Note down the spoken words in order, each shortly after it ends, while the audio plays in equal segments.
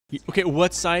Okay,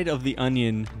 what side of the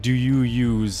onion do you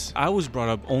use? I was brought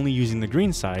up only using the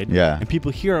green side. Yeah. And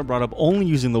people here are brought up only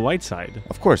using the white side.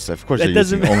 Of course, That they're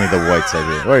doesn't using only the white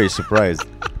side. Why are you surprised?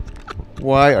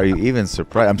 Why are you even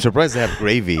surprised? I'm surprised they have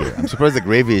gravy here. I'm surprised the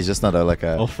gravy is just not like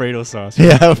a... Alfredo sauce.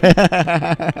 Yeah. This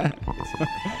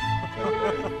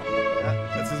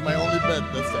is my only bet.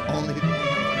 That's the only thing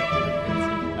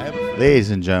I have.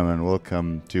 Ladies and gentlemen,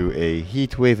 welcome to a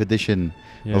heat wave edition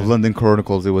of London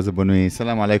Chronicles. It was a Bonne Nuit.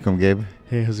 Assalamu alaikum, Gabe.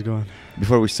 Hey, how's it going?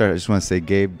 Before we start, I just want to say,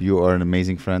 Gabe, you are an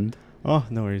amazing friend. Oh,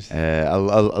 no worries.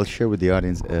 I'll share with the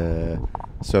audience.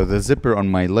 So the zipper on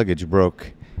my luggage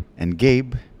broke, and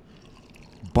Gabe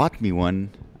bought me one.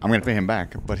 I'm going to pay him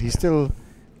back, but he still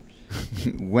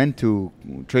went to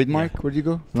Trademark. Where did you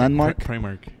go? Landmark?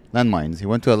 Primark. Landmines. He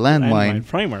went to a landmine.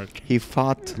 Primark. He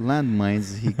fought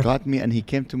landmines. He got me, and he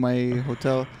came to my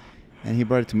hotel, and he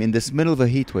brought it to me in this middle of a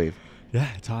heat wave. Yeah,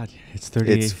 it's hot. It's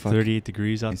 38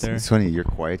 degrees out there. It's funny. You're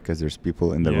quiet because there's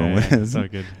people in the room. Yeah, it's all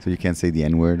good. So you can't say the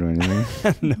N-word or anything?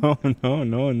 No.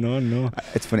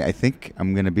 It's funny. I think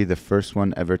I'm going to be the first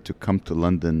one ever to come to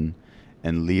London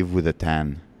and leave with a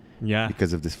tan. Yeah.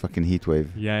 Because of this fucking heat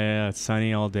wave. Yeah. It's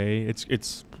sunny all day.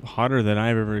 It's hotter than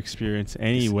I've ever experienced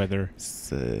any weather.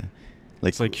 It's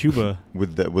like Cuba.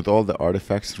 With all the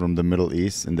artifacts from the Middle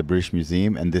East and the British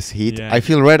Museum and this heat, Yeah. I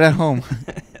feel right at home.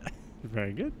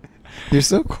 Very good. You're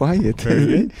so quiet. Very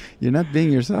good. You're not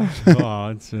being yourself. Oh,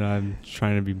 I'm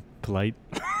trying to be polite.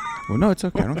 Well, no, it's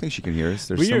okay. I don't think she can hear us.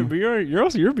 But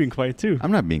you're being quiet too.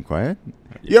 I'm not being quiet.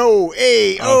 Yo,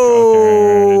 hey,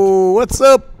 Okay, what's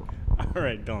up? All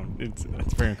right, don't. It's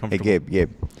very uncomfortable. Hey,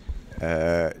 Gabe.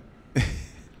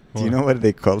 Do you know what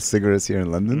they call cigarettes here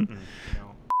in London?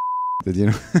 No. Did you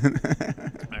know?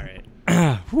 All right.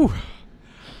 Whew.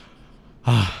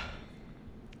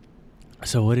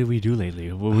 So what did we do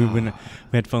lately? Well, we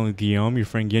had fun with Guillaume, your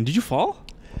friend Guillaume. Did you fall?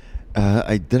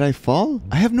 Did I fall?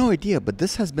 I have no idea, but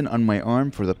this has been on my arm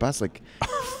for the past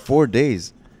 4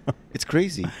 days. It's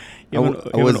crazy. You have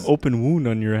an open wound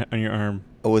on your arm.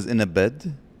 I was in a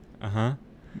bed.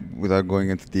 Without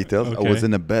going into details, Okay. I was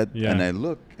in a bed and I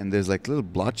look and there's little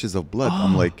blotches of blood.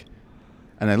 I'm like,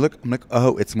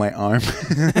 oh, it's my arm.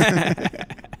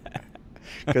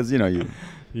 Because you.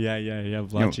 Yeah,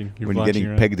 blotching. When you're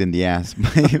getting pegged in the ass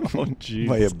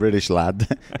by a British lad.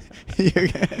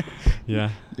 Yeah.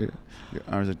 Your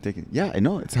arms are taken. Yeah, I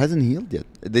know. It hasn't healed yet.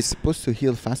 They're supposed to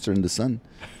heal faster in the sun.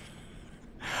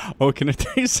 Oh, can I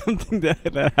tell you something that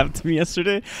happened to me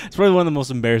yesterday? It's probably one of the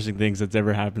most embarrassing things that's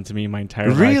ever happened to me in my entire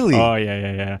life. Really? Oh,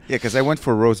 yeah. Yeah, because I went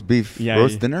for roast beef.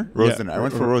 Roast dinner? Roast dinner. I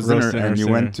went for roast dinner and you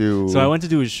went to... So I went to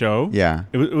do a show. Yeah.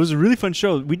 It was a really fun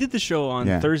show. We did the show on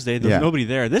Thursday. There was nobody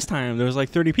there. This time, there was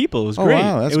 30 people. It was great.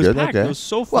 Wow, that's it was good. packed. Okay. It was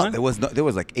so fun. Well, there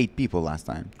was 8 people last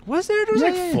time. Was there? There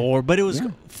was 4, but it was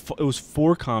it was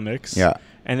 4 comics. Yeah.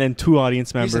 And then 2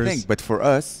 audience members. Here's the thing, but for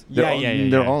us,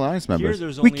 they're all audience members.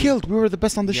 We were the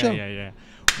best on the show. Yeah.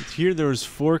 Here there was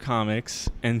 4 comics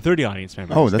and 30 audience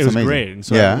members. Oh, that's amazing. It was great. And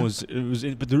so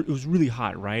it was really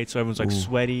hot, right? So everyone's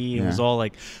sweaty. It was all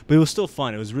but it was still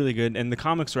fun. It was really good. And the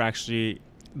comics were actually,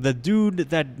 the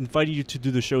dude that invited you to do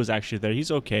the show is actually there.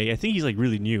 He's okay. I think he's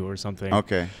really new or something.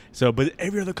 Okay. So, but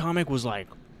every other comic was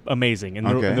amazing, and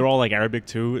they're all Arabic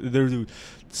too. They're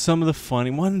some of the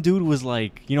funny. One dude was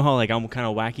you know how I'm kind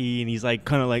of wacky, and he's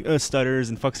kind of stutters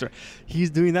and fucks. He's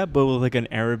doing that, but with an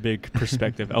Arabic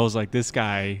perspective. I was like, this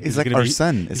guy is like our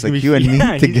son. It's like you and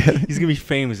me together. He's gonna be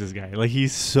famous. This guy, he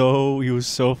was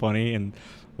so funny. And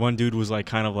one dude was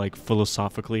kind of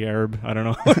philosophically Arab. I don't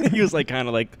know. He was kind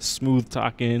of smooth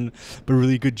talking, but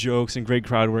really good jokes and great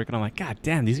crowd work. And I'm like, God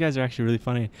damn, these guys are actually really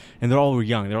funny. And they're all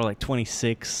young. They're all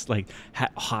 26,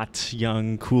 hot,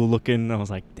 young, cool looking. I was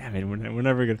like, damn it, we're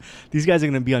never gonna. These guys are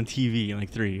gonna be on TV in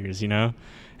 3 years,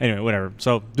 Anyway, whatever.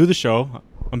 So do the show.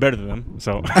 I'm better than them,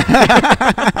 so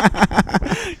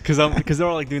because they're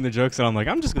all doing the jokes, and I'm like,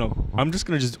 I'm just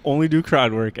gonna just only do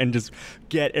crowd work and just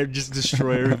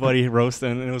destroy everybody, roast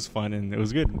them, and it was fun and it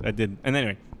was good. I did, and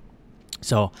anyway,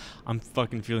 so I'm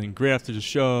fucking feeling great after the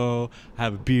show. I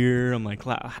have a beer. I'm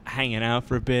hanging out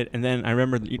for a bit, and then I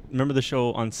remember the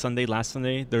show on Sunday, last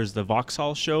Sunday. There's the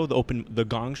Vauxhall show, the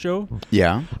Gong show.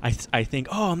 Yeah. I think,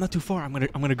 I'm not too far. I'm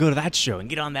gonna go to that show and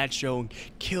get on that show and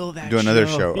kill that. Do another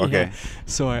show. Okay.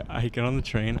 So I get on the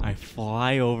train. I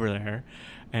fly over there.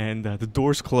 and the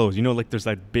door's closed. You know, like there's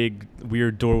that big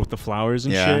weird door with the flowers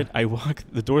and Yeah. shit. I walk,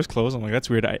 the door's closed. I'm like, that's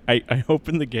weird. I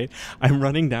open the gate. I'm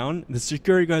running down. The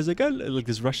security guy's like, like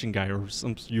this Russian guy or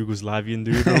some Yugoslavian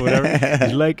dude or whatever.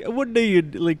 He's like, what do you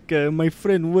like, my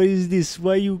friend? What is this?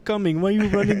 Why are you coming? Why are you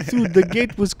running through? The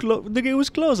gate was closed. The gate was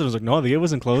closed. I was like, no, the gate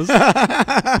wasn't closed.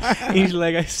 He's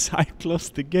like, I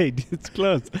closed the gate. It's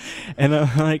closed. And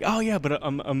I'm like, oh yeah, but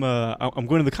I'm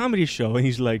going to the comedy show. And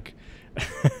he's like.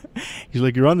 He's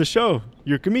like, you're on the show.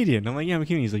 You're a comedian. I'm like, yeah, I'm a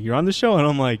comedian. He's like, you're on the show. And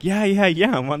I'm like, yeah,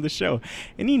 I'm on the show.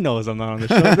 And he knows I'm not on the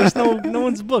show. There's no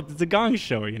one's booked. It's a gong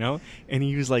show, you know? And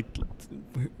he was like,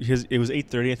 it was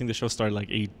 8:30. I think the show started like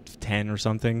 8:10 or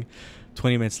something.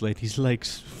 20 minutes late. He's like,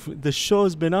 the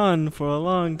show's been on for a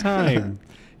long time.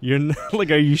 You're not, like,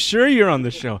 are you sure you're on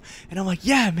the show? And I'm like,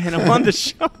 yeah, man, I'm on the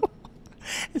show.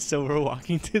 And so we're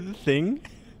walking to the thing.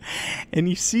 And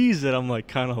he sees that I'm like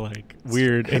kind of like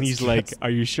weird, and he's like, "Are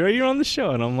you sure you're on the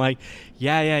show?" And I'm like,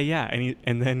 "Yeah."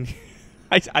 And then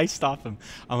I stop him.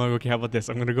 I'm like, "Okay, how about this?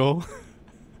 I'm gonna call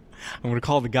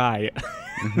the guy.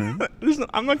 Mm-hmm.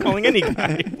 I'm not calling any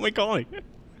guy. Who am I calling?"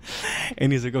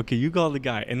 And he's like, "Okay, you call the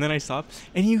guy." And then I stop,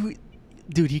 and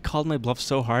he called my bluff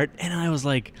so hard, and I was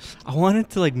like, I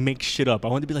wanted to like make shit up. I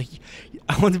wanted to be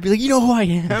like, you know who I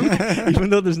am,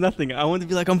 even though there's nothing. I wanted to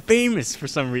be like, I'm famous for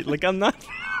some reason. Like I'm not.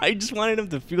 I just wanted him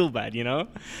to feel bad, you know.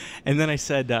 And then I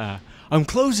said, I'm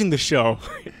closing the show.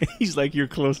 He's like, you're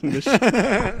closing the show.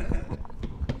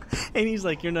 And he's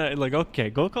like, you're not. Like, okay,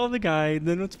 go call the guy.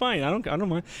 Then it's fine. I don't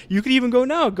mind. You could even go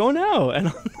now. Go now. And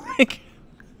I'm like.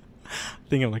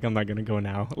 Thinking like I'm not gonna go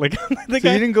now. Like the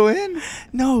guy, you didn't go in?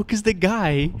 No, because the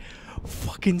guy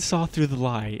fucking saw through the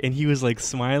lie, and he was like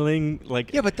smiling,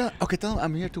 like Yeah, but tell him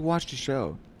I'm here to watch the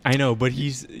show. I know, but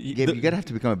he's Gabe, you gotta have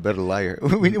to become a better liar.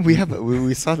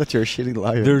 we saw that you're a shitty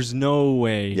liar. There's no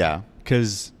way. Yeah.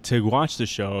 Because to watch the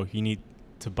show, you need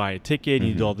to buy a ticket,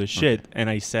 you do all this shit. Okay. And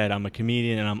I said, I'm a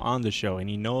comedian and I'm on the show. And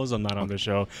he knows I'm not on the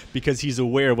show because he's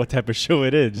aware what type of show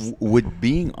it is. With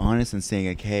being honest and saying,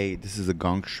 like, hey, this is a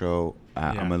gong show.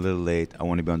 I'm a little late. I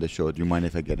want to be on the show. Do you mind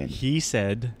if I get in? He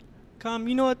said, come,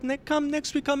 you know what? Come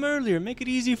next week. Come earlier. Make it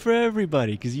easy for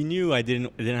everybody. Because he knew I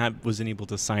wasn't able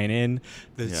to sign in.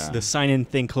 The sign-in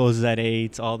thing closes at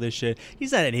 8. All this shit.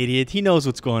 He's not an idiot. He knows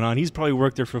what's going on. He's probably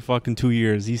worked there for fucking 2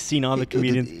 years. He's seen all the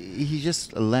comedians. He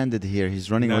just landed here.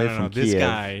 He's running away from Kiev. This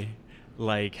guy,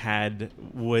 like,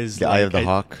 was the eye of the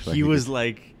hawk. He was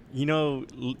like. You know,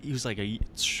 he was like a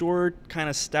short, kind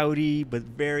of stouty, but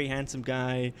very handsome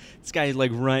guy. This guy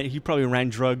he probably ran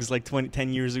drugs like 10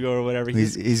 years ago or whatever.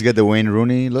 He's got the Wayne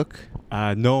Rooney look?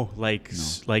 No,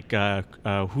 who's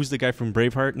the guy from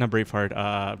Braveheart? Not Braveheart,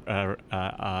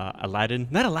 Aladdin.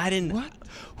 Not Aladdin. What?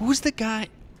 Who's the guy?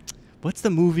 What's the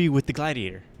movie with the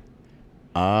gladiator?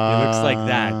 It looks like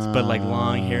that, but like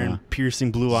long hair and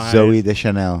piercing blue eyes. Zoe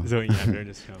Deschanel.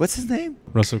 What's his name?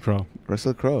 Russell Crowe.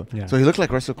 Russell Crowe. Yeah. So he looked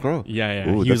like Russell Crowe. Yeah.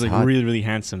 Ooh, he was like hot. really, really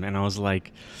handsome, and I was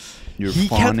like, He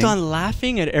kept on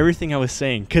laughing at everything I was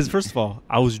saying. Because first of all,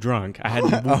 I was drunk. I had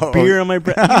beer on my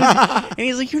breath. And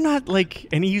he's like, "You're not like,"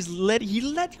 and he was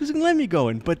gonna let me go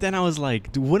in. But then I was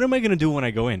like, "Dude, what am I gonna do when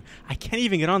I go in? I can't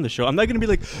even get on the show. I'm not gonna be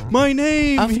like, my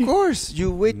name." Of course,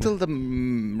 you wait till the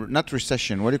not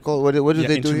recession. What do you call? What do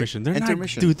they intermission. do?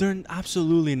 Intermission. Dude, they're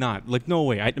absolutely not. Like, no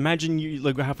way. I imagine you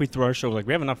like halfway through our show, like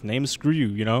we have enough names. Screw you,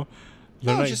 you know.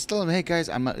 No, just tell them, hey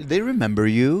guys, they remember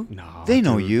you. No, they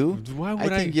know you. Why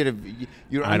would I think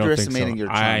you're underestimating your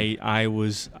charm. I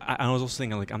was also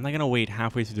thinking like I'm not gonna wait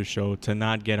halfway through the show to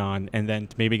not get on and then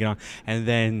maybe get on and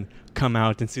then come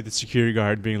out and see the security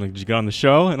guard being like, "Did you get on the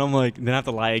show?" And I'm like, then I have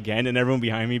to lie again, and everyone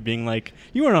behind me being like,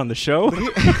 "You weren't on the show,"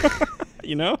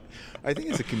 you know. I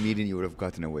think as a comedian, you would have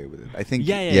gotten away with it. I think.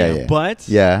 Yeah. But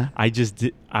I just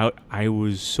did. I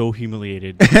was so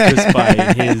humiliated just by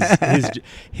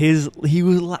his. He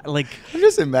was like. I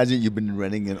just imagine you've been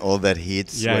running in all that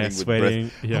heat, sweating with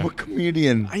breath. Yeah. I'm a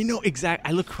comedian. I know exactly.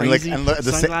 I look crazy. And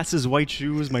sunglasses, white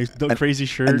shoes, my crazy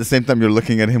shirt. At the same time, you're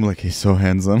looking at him like he's so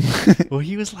handsome. Well,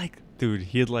 he was like, dude,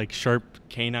 he had like sharp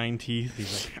canine teeth.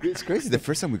 He's like, it's crazy. The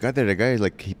first time we got there, the guy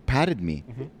he patted me.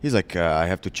 Mm-hmm. He's like, I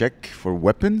have to check for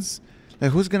weapons.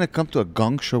 Like, who's gonna come to a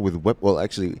gong show with weapons? Well,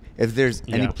 actually, if there's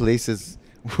any places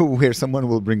where someone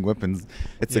will bring weapons,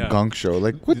 it's a gong show.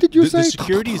 Like, what did you say? The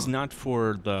security is not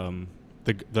for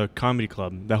the comedy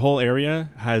club. The whole area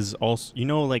has also, you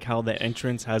know, like how the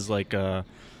entrance has like a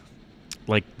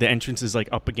like the entrance is like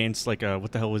up against like a,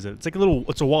 what the hell was it? It's like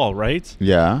it's a wall, right?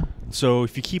 Yeah. So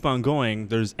if you keep on going,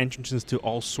 there's entrances to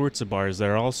all sorts of bars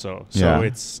there also. So Yeah.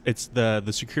 it's the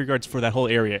security guards for that whole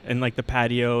area and like the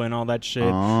patio and all that shit.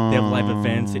 They have live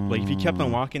events. Like if you kept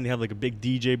on walking, they have like a big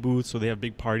DJ booth, so they have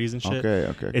big parties and shit.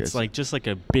 Okay. It's like just like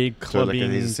a big So clubbing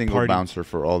like he's a single party. bouncer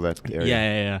for all that area.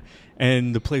 Yeah.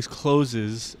 And the place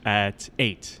closes at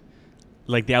 8.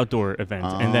 Like the outdoor event,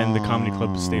 and then the comedy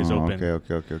club stays open.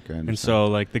 Okay. And so,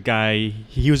 like, the guy,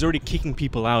 he was already kicking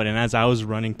people out, and as I was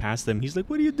running past them, he's like,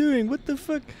 "What are you doing? What the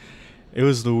fuck?" It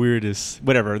was the weirdest.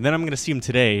 Whatever. Then I'm gonna see him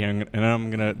today, and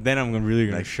I'm really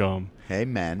gonna Like, show him. Hey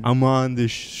man, I'm on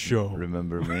this show.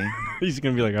 remember me? He's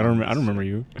gonna be like, I don't remember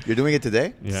you. You're doing it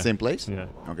today? Yeah. Same place? Yeah.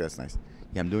 Okay, that's nice.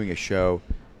 Yeah, I'm doing a show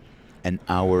an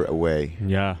hour away.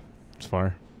 Yeah. It's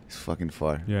far. It's fucking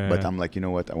far. Yeah. But I'm like, you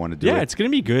know what? I want to do it. Yeah, it's gonna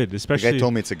be good, The especially. guy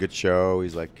told me it's a good show.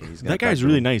 He's like, he's gonna that guy's talk to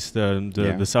really him. nice.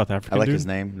 The South African I like dude. his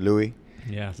name, Louis.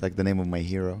 Yeah. It's like the name of my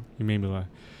hero. He made me laugh.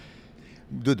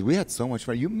 Dude, we had so much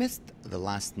fun. You missed the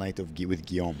last night of with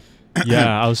Guillaume.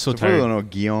 Yeah, I was so For those who don't tired. know,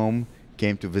 Guillaume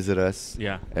came to visit us.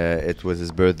 Yeah. It was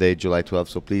his birthday, July 12th.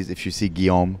 So please, if you see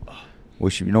Guillaume,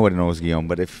 wish you nobody knows Guillaume.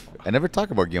 But if I never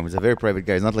talk about Guillaume, he's a very private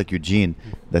guy. He's not like Eugene,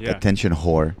 that Yeah. attention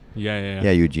whore. Yeah.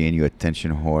 Yeah, Eugene, you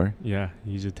attention whore. Yeah,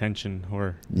 he's attention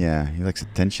whore. Yeah, he likes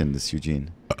attention. This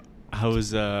Eugene. How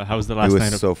was the last It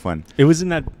night? was so fun. It was in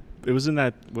that. What was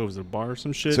it, a bar or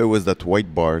some shit? So it was that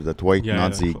white bar, that white Yeah,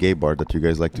 Nazi yeah. gay bar that you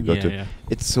guys like to go Yeah, to. yeah.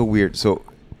 It's so weird. So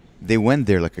they went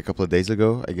there like a couple of days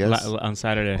ago, I guess. On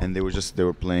Saturday. And they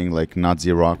were playing like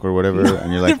Nazi rock or whatever,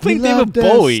 and you're They're like, playing "We love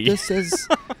David Bowie." This is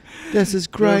this is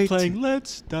They were great. playing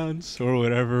Let's Dance or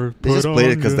whatever. They just Put played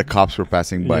it on because your- the cops were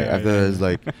passing by. Yeah, After yeah. that, it's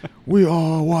like, we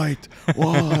are white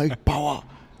power.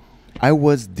 I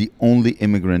was the only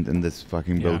immigrant in this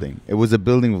fucking Yeah. building. It was a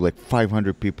building with like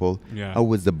 500 people. Yeah. I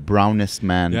was the brownest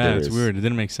man Yeah, there it's is. weird. It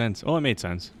didn't make sense. Oh, it made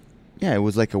sense. Yeah, it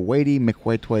was like a whitey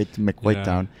McWhite Yeah.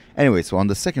 town. Anyway, so on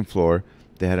the second floor,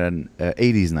 they had an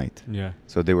 80s night. Yeah.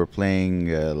 So they were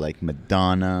playing like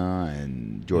Madonna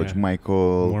and George Yeah.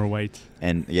 Michael. More white.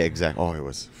 And yeah, exactly. Oh, it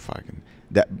was fucking.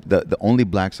 The only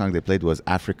black song they played was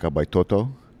Africa by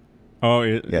Toto. Oh,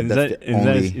 Yeah, is that's the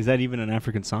only- is that even an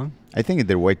African song? I think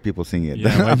they're white people singing it. Yeah,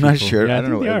 white I'm not people. sure. Yeah, I I don't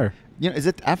think know. they are. You know, is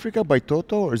it Africa by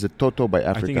Toto or is it Toto by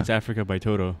Africa? I think it's Africa by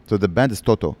Toto. So the band is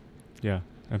Toto. Yeah,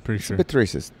 I'm pretty It's sure. a bit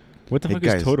racist. What the Hey fuck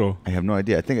guys, is Toto? I have no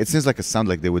idea. I think it seems like a sound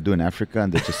like they would do in Africa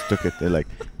and they just took it. They're like,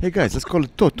 hey guys, let's call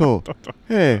it Toto.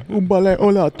 Hey, umbale,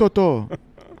 hola, Toto.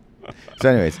 So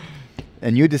anyways,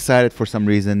 and you decided for some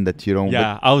reason that you don't...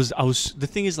 Yeah, I was. The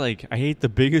thing is, like, I ate the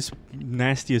biggest,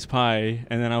 nastiest pie,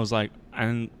 and then I was like,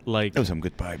 That was some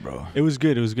good pie, bro. It was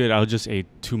good. It was good. I just ate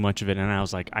too much of it, and I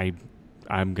was like,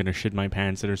 I'm gonna shit my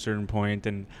pants at a certain point,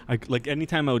 and like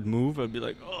anytime I would move, I'd be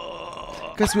like,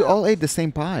 oh. Because we all ate the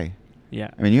same pie. Yeah.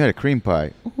 I mean, you had a cream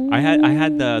pie. I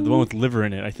had the one with liver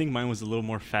in it. I think mine was a little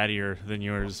more fattier than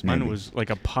yours. Mine Maybe. was like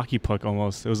a pocky puck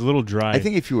almost. It was a little dry. I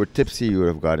think if you were tipsy, you would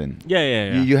have gotten.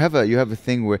 Yeah. You have a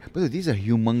thing where, but these are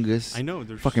humongous. I know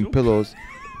they're fucking so pillows.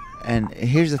 And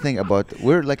here's the thing about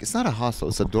we're like it's not a hostel,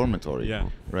 it's a dormitory. Yeah.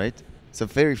 Right? It's a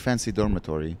very fancy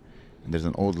dormitory. And there's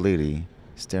an old lady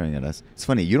staring at us. It's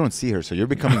funny, you don't see her, so you're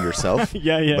becoming yourself.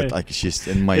 Yeah. But like she's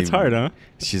in my It's hard, huh?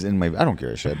 She's in my I don't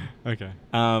care a shit. Okay.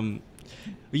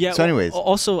 Yeah. So anyways.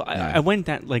 Also, Yeah. I went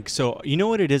that like so. You know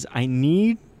what it is? I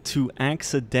need to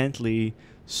accidentally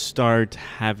start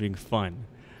having fun.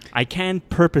 I can't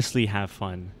purposely have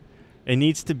fun. It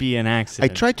needs to be an I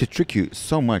accident. tried to trick you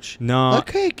so much. No.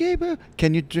 Okay, Gabriel,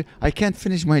 can you I can't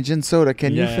finish my gin soda.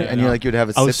 Can you Yeah, and no. you're like you'd have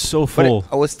a I sip. was so But full.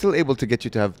 I was still able to get you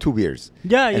to have 2 beers.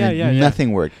 Yeah.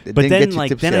 Nothing worked. It But didn't then, get you like,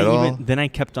 tipsy then at all. then I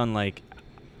kept on like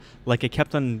I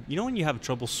kept on. You know when you have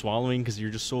trouble swallowing because you're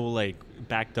just so like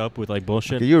backed up with like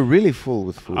bullshit. Okay, you're really full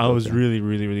with food. I was okay.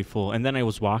 really full, and then I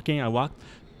was walking. I walked.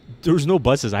 There was no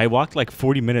buses. I walked like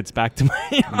 40 minutes back to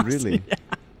my house. Really?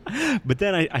 Yeah. But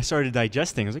then I started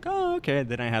digesting. I was like, oh, okay.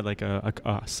 Then I had like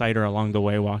a cider along the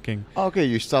way walking. Oh, okay,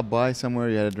 you stopped by somewhere,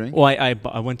 you had a drink? Well,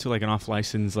 I went to like an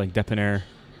off-license like debonair,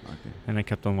 Okay. and I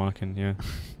kept on walking. Yeah, it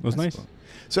was That's nice. cool.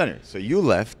 So anyway, so you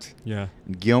left. Yeah,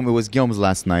 Guillaume, it was Guillaume's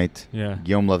last night. yeah,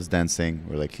 Guillaume loves dancing.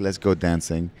 We're like, let's go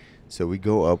dancing. So we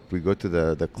go up, we go to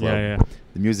the club. yeah.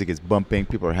 The music is bumping,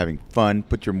 people are having fun.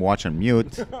 Put your watch on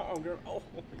mute.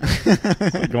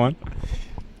 Go on.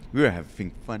 We were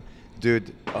having fun.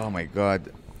 Dude, oh my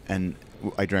God. And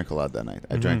I drank a lot that night.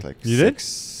 I drank Mhm. like You did?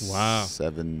 6, Wow.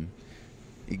 7.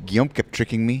 Guillaume kept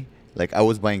tricking me. Like I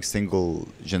was buying single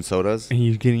gin sodas. And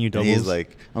he's getting you And doubles. he's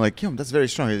like, I'm like, Guillaume, that's very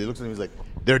strong. He looks at me, he's like,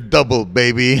 they're double,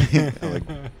 baby. I'm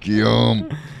like, Guillaume.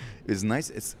 It's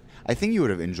nice. I think you would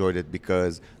have enjoyed it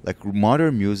because like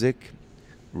modern music,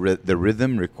 the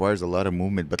rhythm requires a lot of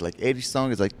movement, but like 80s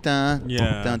song is like dun,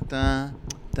 Yeah. dun, dun,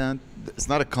 dun. It's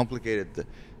not a complicated.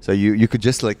 So you could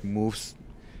just like move.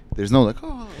 There's no like.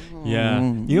 Oh. Yeah.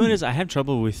 You know what it is? I have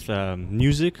trouble with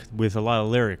music with a lot of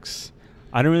lyrics.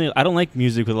 I don't like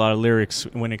music with a lot of lyrics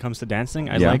when it comes to dancing.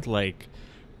 I Yeah. like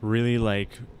really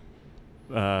like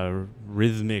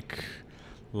rhythmic,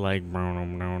 like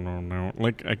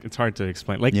it's hard to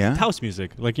explain. Like Yeah? house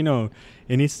music, like it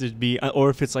needs to be, or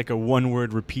if it's like a one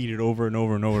word repeated over and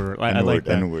over and over. I like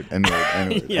that. N-word, N-word,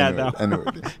 N-word, Yeah, N-word, that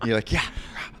N-word. You're like, yeah,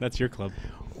 That's your club.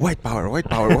 white power, white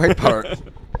power, white power.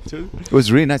 It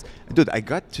was really nice. Dude, I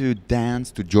got to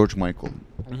dance to George Michael.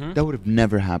 Mhm. That would have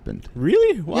never happened.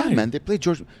 Really? Why? Yeah, man, they play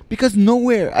George because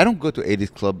nowhere. I don't go to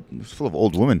 80s club. It's full of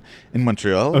old women in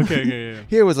Montreal. Okay, yeah.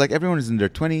 Here it was like everyone is in their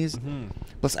 20s. Mhm.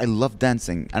 Plus, I love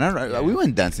dancing, and Yeah. we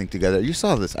went dancing together. You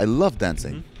saw this. I love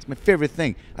dancing. Mhm. It's my favorite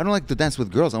thing. I don't like to dance with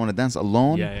girls. I want to dance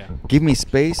alone. Yeah. Give me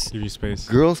space. Give you space.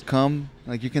 Girls come.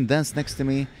 Like you can dance next to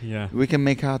me. Yeah. We can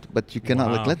make out, but you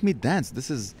cannot. Like Wow. let me dance.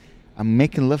 I'm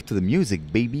making love to the music,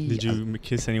 baby. Did you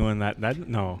kiss anyone that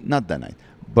no? Not that night,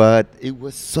 but it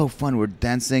was so fun. We're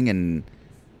dancing and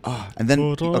then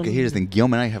okay. Here's the thing.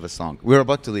 Guillaume and I have a song. We're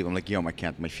about to leave. I'm like, Guillaume, I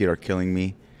can't. My feet are killing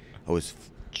me. I was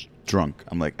drunk.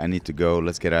 I'm like, I need to go.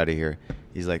 Let's get out of here.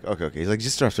 He's like, okay. He's like,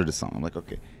 just after the song. I'm like,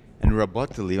 okay. And we're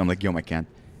about to leave. I'm like, Guillaume, I can't.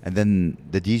 And then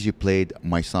the DJ played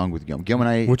my song with Guillaume. Guillaume and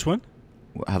I Which one?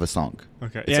 have a song.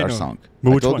 Okay. It's Yeah, our no. song.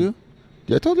 But I which told one? you?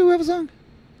 Did I told you we have a song?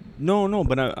 No,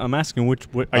 but I'm asking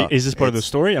is this part of the it's-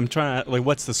 story? I'm trying to, like,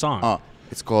 what's the song?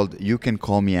 It's called You Can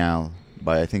Call Me Al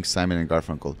by I think Simon and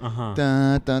Garfunkel. Uh-huh.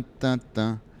 Da, da, da,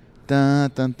 da, da,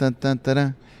 da, da, da,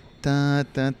 da, da,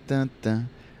 da, da, da.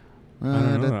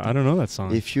 I don't know that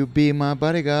song. If you be my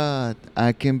bodyguard,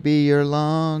 I can be your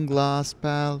long lost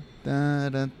pal. Da,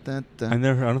 da, da, da. I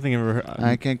don't think I've ever heard.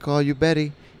 I can call you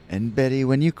Betty, and Betty,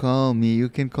 when you call me, you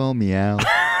can call me Al.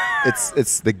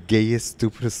 It's the gayest,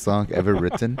 stupidest song ever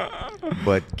written,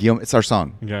 but Guillaume, it's our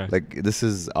song. Okay. Like this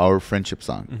is our friendship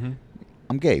song. Mhm.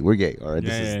 I'm gay. We're gay. All right.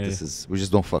 Yeah, This is. We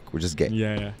just don't fuck. We're just gay.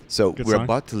 Yeah. So Good we're song.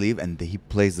 about to leave, and he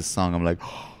plays the song. I'm like,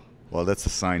 well, that's a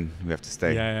sign we have to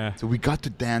stay. Yeah. So we got to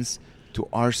dance to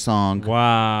our song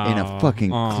Wow. in a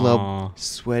fucking Aw. club,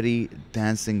 sweaty,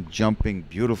 dancing, jumping,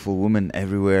 beautiful women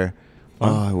everywhere. Fun.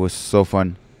 Oh, it was so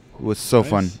fun. It was so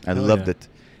fun. Nice. I Hell loved yeah. it.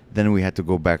 Then we had to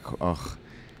go back. Oh,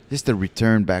 just the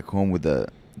return back home with the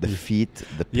feet,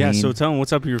 the pain. Yeah. So tell them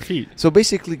what's up with your feet. So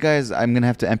basically, guys, I'm gonna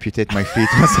have to amputate my feet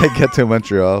once I get to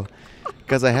Montreal,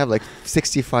 because I have like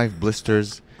 65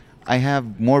 blisters. I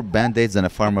have more band-aids than a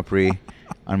Pharmaprix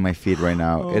on my feet right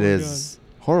now. Oh It my is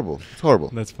horrible. It's horrible.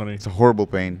 That's funny. It's a horrible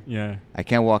pain. Yeah. I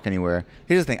can't walk anywhere.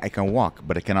 Here's the thing: I can walk,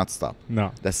 but I cannot stop.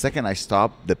 No. The second I stop,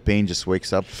 the pain just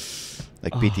wakes up,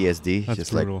 like PTSD. That's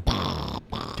just brutal.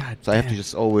 like. God. So I have to damn.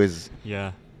 just always.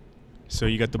 Yeah. So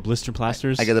you got the blister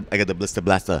plasters? I got the blister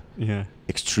blaster Yeah.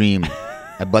 extreme.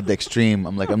 I bought the extreme.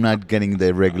 I'm like, I'm not getting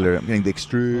the regular. I'm getting the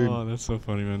extreme. Oh, that's so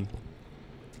funny, man.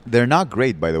 They're not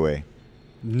great, by the way.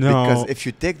 No. Because if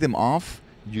you take them off,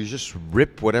 you just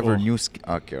rip whatever Oh. new skin.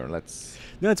 Okay, let's.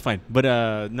 No, it's fine. But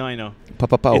no, I know.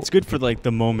 Pow. It's good for like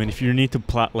the moment. If you need to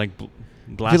blast I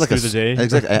through feel like the day.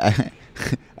 Exactly.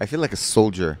 I feel like a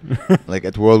soldier, like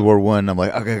at World War I. I'm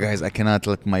like, okay, guys, I cannot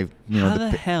let my How the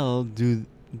hell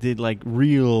did like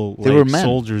real they like were men.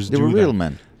 soldiers They do were that? real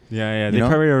men. Yeah. You They know?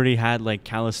 probably already had like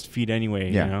calloused feet anyway.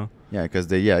 Yeah. You know. Yeah,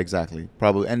 because exactly,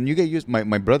 probably. And you get used.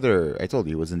 My brother, I told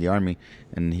you, was in the army,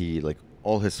 and he like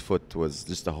all his foot was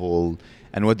just a hole.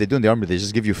 And what they do in the army, they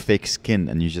just give you fake skin,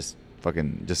 and you just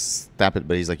fucking just tap it.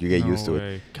 But he's like, you get No used to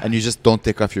way. it, God. and you just don't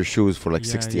take off your shoes for like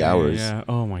Yeah, 60 hours. Yeah.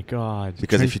 Oh my God.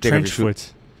 Because if you take off trench your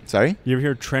foot. Sorry, You ever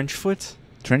hear trench foot?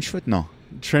 trench foot? No.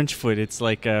 Trench foot. It's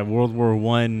like a World War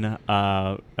One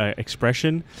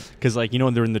expression, because like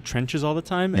they're in the trenches all the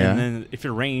time, Yeah. and then if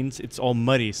it rains, it's all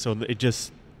muddy, so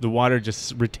the water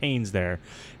just retains there.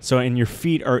 So and your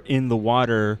feet are in the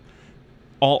water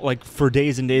all like for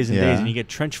days and days and days, Yeah. and you get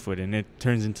trench foot, and it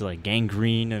turns into like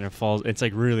gangrene, and it falls. It's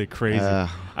like really crazy. Uh,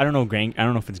 I don't know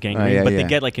if it's gangrene, yeah, but yeah. they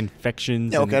get like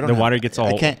infections, Yeah, okay, I and don't the water have- gets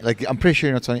all. I can't. Like, I'm pretty sure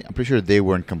you're not funny. I'm pretty sure they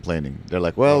weren't complaining. They're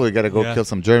like, well, we gotta go Yeah. kill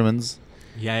some Germans.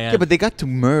 Yeah. Yeah, but they got to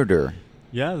murder.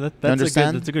 yeah, that's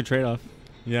understand? that's a good trade-off.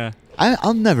 Yeah.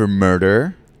 I'll never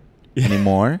murder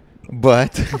anymore,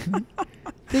 but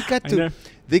they got I to. know.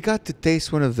 They got to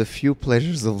taste one of the few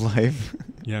pleasures of life.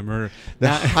 Yeah, murder. The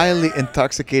Now- highly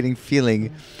intoxicating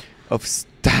feeling of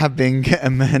stabbing a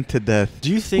man to death.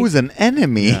 Do you think who's an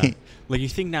enemy? Yeah. Like you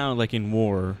think now, like in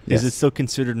war, Yes. is it still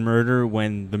considered murder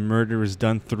when the murder is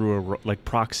done through like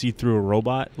proxy through a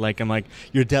robot? Like I'm like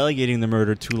you're delegating the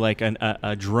murder to like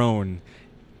a drone.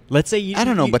 Let's say you. I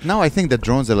don't know, but now I think that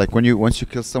drones are like once you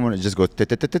kill someone, it just goes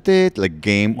tit, like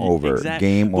game over,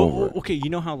 game over. Okay, you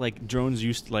know how like drones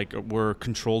used to, like were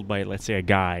controlled by let's say a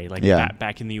guy like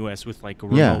back in the U.S. with like a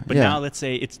remote, Yeah, but now let's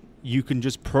say you can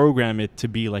just program it to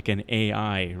be like an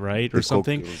AI, right, or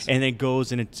something, and it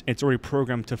goes and it's already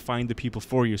programmed to find the people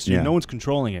for you, so no one's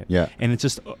controlling it. Yeah, and it's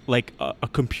just like a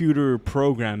computer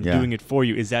program doing it for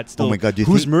you. Is that still? Oh my God!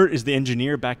 Who's is the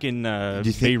engineer back in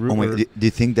Beirut? Do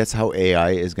you think that's how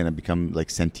AI is gonna become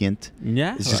like sentient?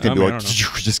 Yeah, it's just gonna be like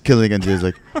just killing and just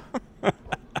like,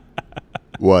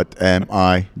 what am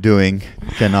I doing?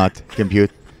 Cannot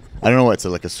compute. I don't know. It's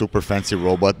like a super fancy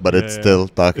robot, but it's still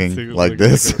talking like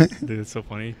this. Dude, it's so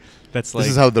funny. That's like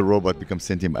this is how the robot becomes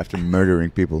sentient after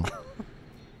murdering people.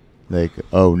 Like,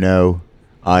 oh no,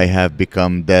 I have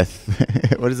become death.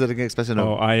 What is that again? Expression of?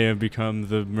 Oh, I have become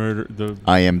the murder.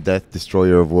 I am death,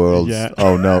 destroyer of worlds. Yeah.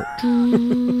 Oh no.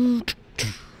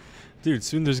 Dude,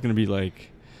 soon there's gonna be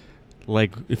like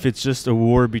if it's just a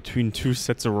war between two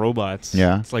sets of robots.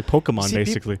 Yeah. It's like Pokemon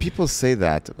basically. People say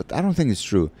that, but I don't think it's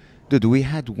true. Dude, we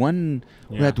had one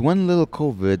little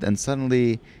COVID, and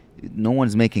suddenly no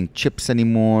one's making chips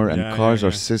anymore, and cars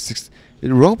are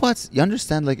robots. You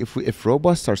understand? Like if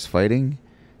robots starts fighting,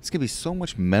 it's gonna be so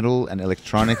much metal and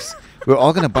electronics. We're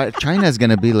all gonna buy. China is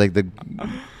gonna be like the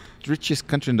richest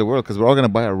country in the world because we're all gonna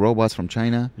buy our robots from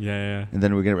China. Yeah. And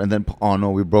then oh no,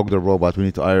 we broke the robot. We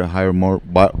need to hire more,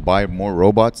 buy more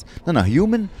robots. No,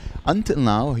 until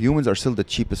now, humans are still the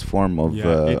cheapest form of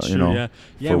for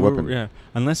weapon. Yeah.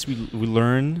 Unless we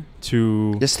learn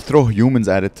to just throw humans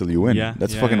at it till you win.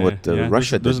 That's fucking what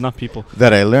Russia did. There's enough people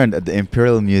that I learned at the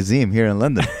Imperial Museum here in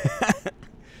London.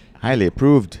 Highly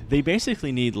approved. They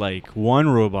basically need like one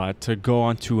robot to go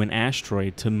onto an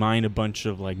asteroid to mine a bunch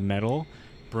of like metal,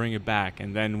 bring it back,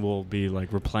 and then we'll be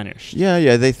like replenished.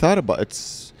 Yeah. They thought about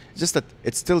it's just that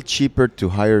it's still cheaper to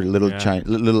hire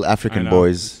little African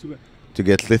boys to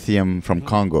get lithium from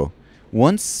Congo.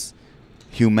 Once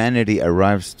humanity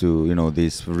arrives to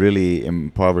these really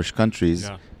impoverished countries,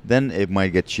 then it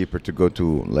might get cheaper to go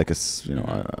to like a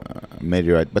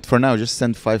meteorite. But for now, just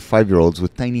send 5-year-olds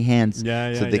with tiny hands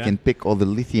so they can pick all the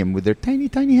lithium with their tiny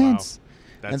hands.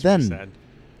 That's really sad.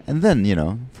 And then,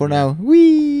 for now,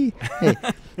 hey,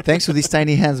 thanks to these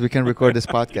tiny hands, we can record this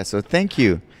podcast. So thank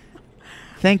you.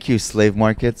 Thank you, slave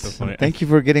markets. So thank you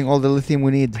for getting all the lithium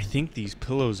we need. I think these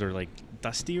pillows are like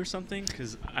dusty or something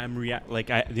because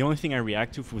the only thing I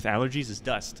react to with allergies is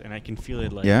dust, and I can feel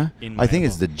it like in my think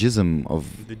it's the jism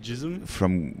of the jism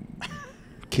from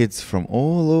kids from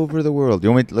all over the world.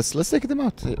 You want me let's take them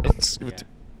out. Oh,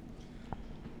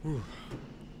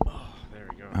 there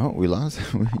we go. Oh, we lost.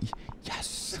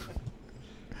 Yes.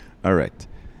 All right.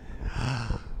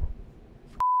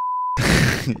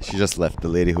 She just left. The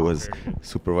lady who was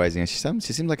supervising, and she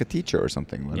seemed like a teacher or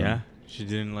something. Yeah, she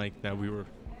didn't like that we were.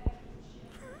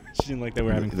 She didn't like that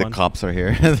we're having fun. The cops are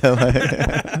here.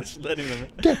 Letting them.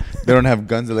 They don't have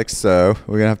guns. They're like, so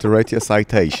we're gonna have to write you a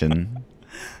citation,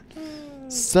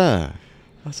 sir.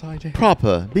 A citation.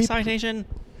 Proper. Citation.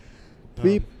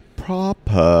 Be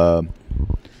proper.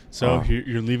 So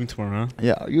you're leaving tomorrow, huh?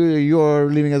 Yeah, you're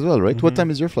leaving as well, right? Mm-hmm. What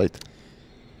time is your flight?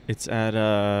 It's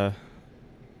at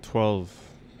 12.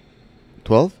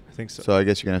 12? I think so. So I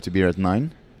guess you're gonna have to be here at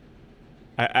 9.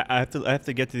 I have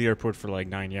to get to the airport for like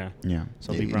 9. Yeah.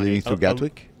 So leaving through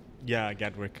Gatwick. Yeah,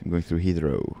 Gatwick. I'm going through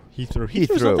Heathrow.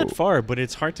 Heathrow's not that far, but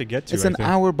it's hard to get to. It's an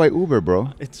hour by Uber, bro.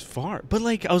 It's far, but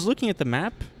like I was looking at the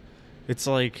map, it's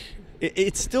like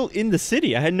it's still in the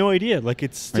city. I had no idea. Like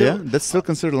it's still. Yeah, that's still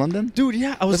considered London, dude.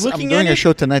 Yeah, I was looking at it. I'm doing a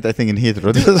show tonight, I think, in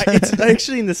Heathrow. Dude, it's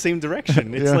actually in the same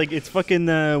direction. It's like it's fucking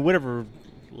whatever,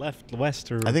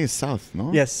 west or. I think it's south.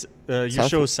 No. Yes, your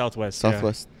show is southwest.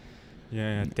 Southwest.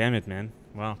 Yeah. Damn it, man.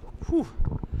 Wow. Whew.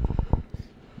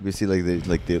 You see,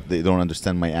 they don't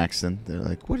understand my accent. They're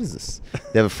like, "What is this?"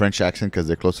 They have a French accent because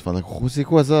they're close to like, "Oh, c'est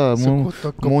quoi ça,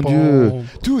 mon Dieu,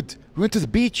 dude? We went to the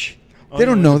beach. They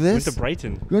don't know this. We went to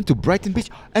Brighton. We went to Brighton Beach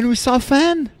and we saw a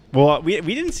fan. Well, we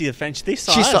didn't see the fan. They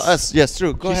saw us. She saw us. Yes,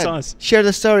 true. Go ahead. Saw us. Share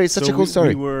the story. It's such a cool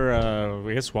story. We were,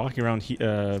 I guess, walking around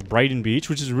Brighton Beach,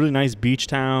 which is a really nice beach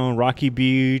town, rocky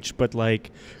beach, but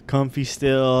like comfy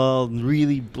still,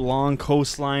 really long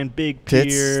coastline, big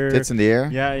pier. Tits in the air.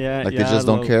 Yeah. Like they just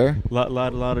don't care.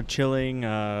 Lot of chilling.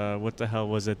 What the hell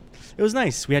was it? It was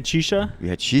nice. We had shisha.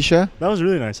 That was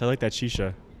really nice. I like that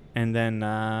shisha. And then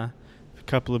a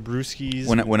couple of brewskis.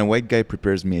 When a white guy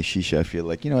prepares me a shisha, I feel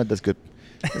like, you know what, that's good.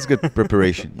 That's good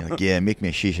preparation. You're like, yeah, make me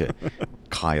a shisha.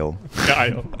 Kyle.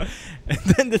 Kyle.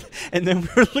 And then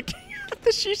we're looking at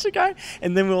the shisha guy,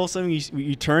 and then all of a sudden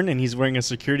you turn and he's wearing a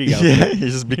security guy. Yeah, he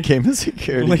just became a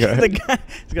security guy. The guy.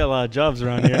 He's got a lot of jobs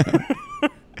around here.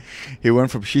 He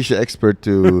went from shisha expert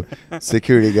to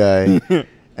security guy,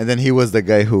 and then he was the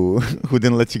guy who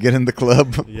didn't let you get in the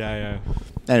club. Yeah.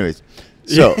 Anyways,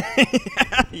 so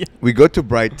Yeah. we go to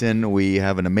Brighton. We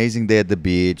have an amazing day at the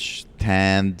beach.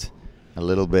 Tanned a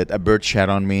little bit. A bird shat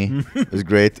on me. It was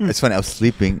great. It's funny. I was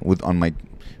sleeping with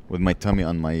my tummy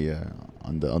on my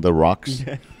on the rocks.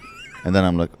 Yeah. And then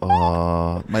I'm like,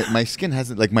 oh, my skin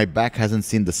hasn't, like my back hasn't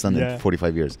seen the sun in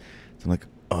 45 years. So I'm like,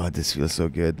 oh, this feels so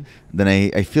good. Then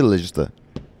I feel just like,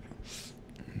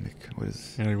 what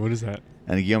is? Yeah, what is that?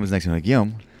 And Guillaume is next to me, like,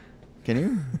 Guillaume, can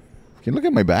you look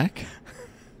at my back?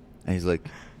 And he's like,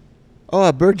 oh,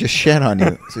 a bird just shat on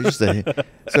you.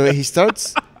 So he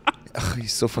starts. Oh,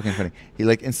 he's so fucking funny. He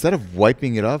like, instead of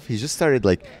wiping it off, he just started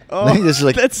like, just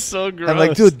like, that's so gross. I'm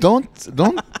like, dude, don't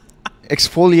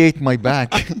exfoliate my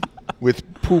back with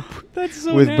poop. That's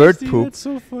so with nasty. bird poop. That's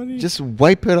so funny. Just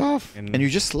wipe it off. And And you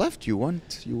just left. You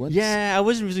want. Yeah, I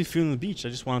wasn't really feeling the beach. I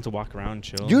just wanted to walk around and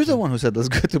chill. You're the one who said let's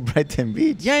go to Brighton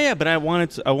Beach. Yeah, but I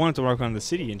wanted to walk around the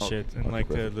city and shit, and of like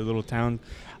course. the little town.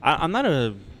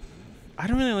 I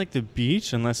don't really like the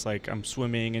beach unless like I'm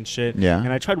swimming and shit. Yeah.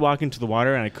 And I tried walking to the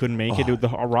water and I couldn't make it. The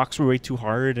rocks were way too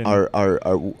hard. And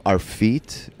Our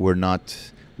feet were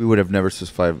not. We would have never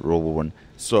survived World War One.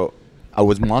 So I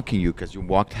was mocking you because you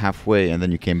walked halfway and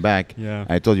then you came back. Yeah.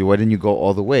 I told you, why didn't you go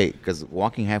all the way? Because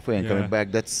walking halfway and Yeah. coming back,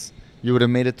 you would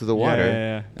have made it to the water.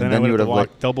 Yeah. And Then I you would have like,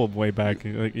 walked double way back.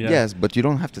 Like, yeah. Yes, but you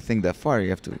don't have to think that far. You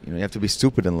have to be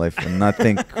stupid in life and not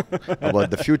think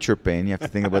about the future pain. You have to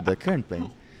think about the current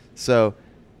pain. So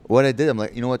what I did, I'm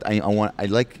like, you know what?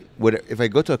 If I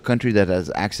go to a country that has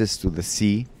access to the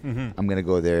sea, Mhm. I'm gonna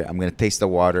go there. I'm gonna taste the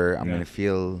water. I'm Yeah. gonna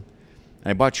feel.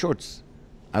 And I bought shorts.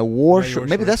 I wore Yeah, you shorts. wore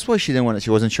Maybe shorts. that's why she didn't want it. She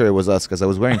wasn't sure it was us because I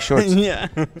was wearing shorts. Yeah.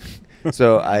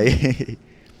 So I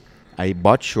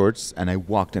bought shorts and I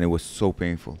walked and it was so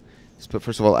painful.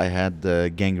 First of all, I had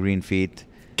gangrene feet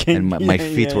and my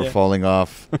feet were falling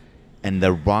off, and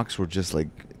the rocks were just like,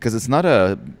 because it's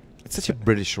such a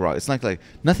British rock. It's not like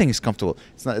nothing is comfortable.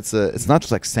 It's not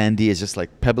like sandy. It's just like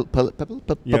pebbles.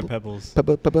 But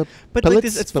like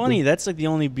this, it's funny. That's like the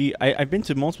only beach. I've been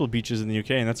to multiple beaches in the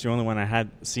UK, and that's the only one I had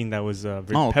seen that was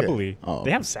very pebbly. Oh,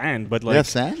 they have sand, but like they have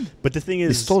sand. But the thing They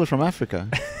is, stole it from Africa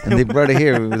and they brought it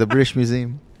here with the British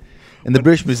Museum. In the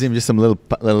British Museum, just some little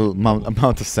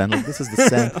amount of sand. Like, this is the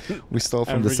sand we stole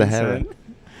from the Sahara.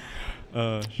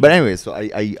 But anyway, so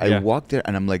I walked there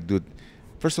and I'm like, dude.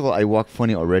 First of all, I walk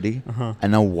funny already,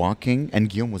 and now walking, and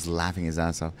Guillaume was laughing his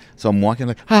ass off. So I'm walking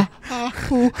like,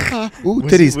 ooh,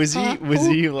 titties.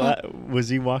 Was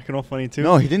he walking all funny too?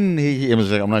 No, he didn't. He was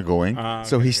like, I'm not going.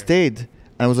 So he stayed,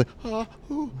 and I was like,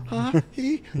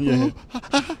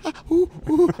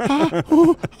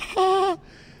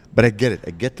 But I get it.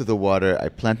 I get to the water. I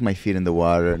plant my feet in the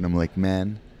water, and I'm like,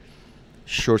 man,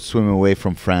 short swim away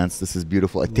from France. This is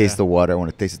beautiful. I taste the water. I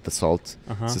want to taste the salt.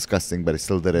 It's disgusting, but I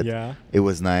still did it. Yeah. It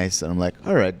was nice, and I'm like,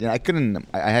 all right. I couldn't.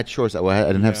 I had shorts. I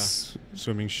didn't have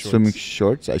swimming shorts. Swimming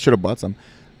shorts. I should have bought some,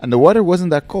 and the water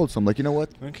wasn't that cold. So I'm like, you know what?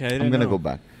 Okay, I'm gonna go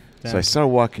back. So I started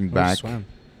walking back,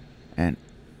 and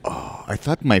I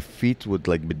thought my feet would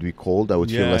like be cold. I would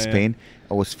feel less pain.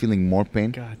 I was feeling more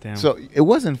pain. God damn. So it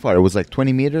wasn't far. It was like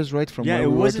 20 meters, right, from where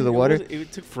we were to the water.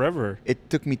 It took forever. It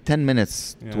took me 10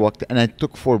 minutes to walk, and I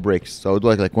took 4 breaks. So I would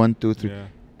walk like 1, 2, 3,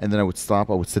 and then I would stop.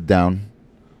 I would sit down.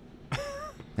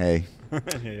 Hey,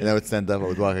 and I would stand up. I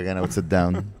would walk again. I would sit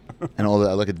down, and I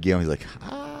look at Guillaume. He's like,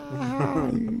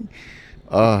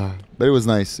 but it was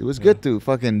nice. It was good to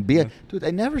fucking be dude.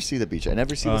 I never see the beach. I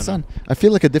never see the sun. I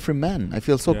feel like a different man. I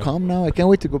feel so calm now. I can't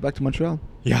wait to go back to Montreal.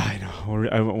 Yeah, I know.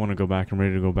 I want to go back. I'm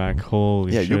ready to go back.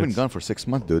 Holy shit. You've been gone for 6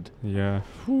 months, dude. Yeah.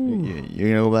 You're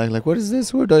gonna go back like, what is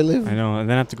this? Where do I live? I know. And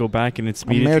then I have to go back, and it's I'm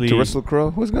immediately. married to Russell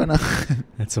Crowe. What's going on?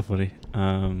 That's so funny.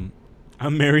 I'm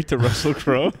married to Russell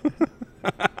Crowe.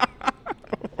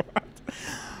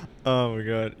 Oh my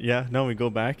god. Yeah. No, we go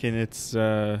back, and it's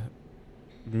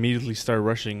immediately start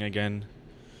rushing again.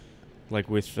 Like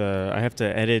with I have to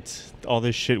edit all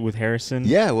this shit with Harrison.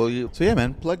 Yeah, well,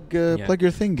 man, plug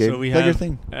your thing, Gabe. So we plug have, your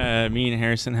thing. Me and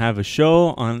Harrison have a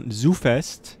show on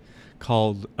ZooFest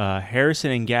called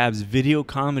Harrison and Gab's Video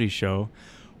Comedy Show,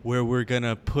 where we're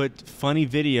gonna put funny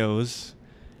videos,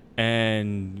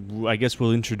 and I guess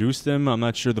we'll introduce them. I'm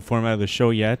not sure the format of the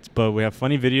show yet, but we have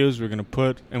funny videos we're gonna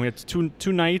put, and we have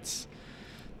two nights.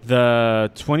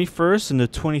 The 21st and the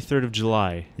 23rd of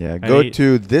July. Yeah, go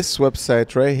to this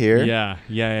website right here. Yeah.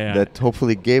 That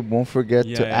hopefully Gabe won't forget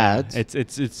to add. It's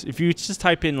if you just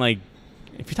type in like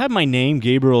If you type my name,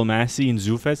 Gabriel Omassi, in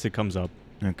Zoofest, it comes up.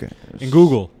 Okay. In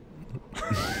Google.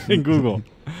 In Google.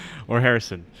 Or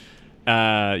Harrison.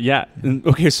 Yeah.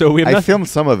 Okay, so we have I nothing. filmed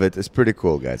some of it. It's pretty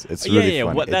cool, guys. It's really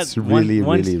funny. It's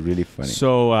really, really funny.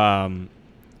 So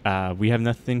we have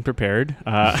nothing prepared.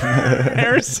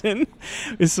 Harrison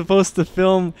is supposed to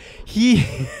film.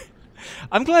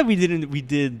 I'm glad we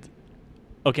did.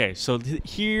 Okay, so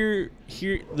here.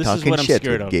 This is what I'm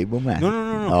scared of.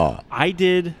 No. Oh. I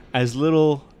did as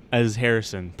little as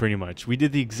Harrison, pretty much. We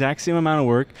did the exact same amount of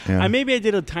work. Yeah. Maybe I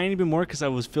did a tiny bit more because I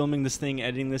was filming this thing,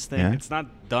 editing this thing. Yeah. It's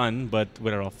not done, but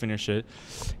whatever, I'll finish it.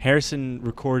 Harrison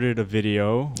recorded a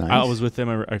video. Nice. I was with him.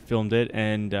 I filmed it,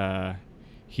 and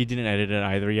he didn't edit it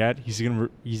either yet. He's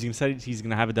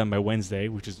gonna have it done by Wednesday,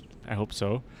 which is, I hope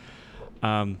so.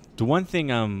 The one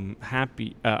thing I'm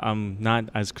not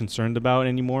as concerned about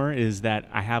anymore is that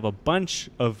I have a bunch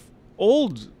of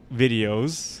old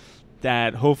videos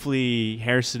that hopefully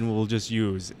Harrison will just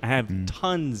use. I have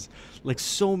tons,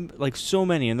 so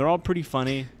many, and they're all pretty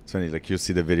funny. It's funny, like you'll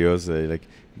see the videos, like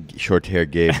short hair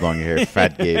Gabe, long hair,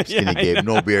 fat Gabe, skinny Gabe,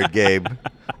 no beard Gabe,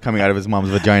 coming out of his mom's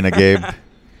vagina Gabe.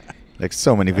 Like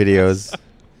so many videos.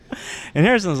 And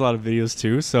Harrison has a lot of videos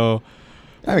too, so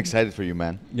I'm excited for you,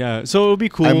 man. yeah. So it'll be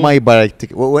cool. I might buy a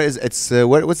ticket. What is it's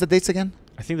what's the dates again?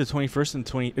 I think the 21st and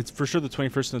 20. It's for sure the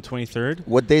 21st and the 23rd.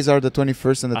 What days are the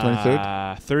 21st and the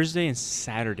 23rd? Thursday and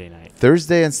Saturday night.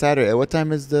 Thursday and Saturday. At what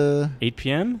time is the 8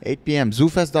 p.m. 8 p.m.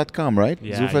 Zoofest.com, right?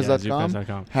 Yeah, Zoofest.com.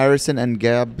 Zoofest.com. Harrison and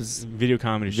Gab's Video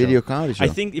comedy show. video comedy show. I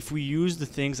think if we use the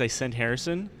things I sent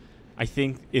Harrison, I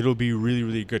think it'll be really,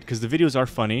 really good because the videos are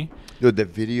funny. Dude, the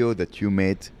video that you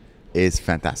made is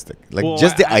fantastic. Like Well,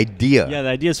 just the idea. Yeah, the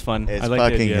idea is fun. It's I like the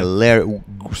fucking idea. hilarious.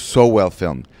 So well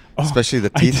filmed. Oh, Especially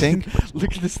the I tea did- thing.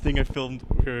 Look at this thing I filmed.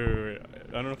 I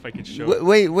don't know if I can show it.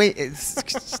 Wait.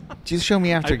 Just show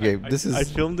me after, Gabe. I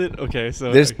filmed it. Okay,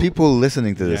 so There's people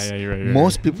listening to this. Yeah, you're right.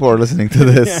 Most people are listening to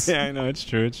this. yeah, I know. It's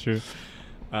true.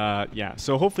 Yeah,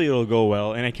 so hopefully it'll go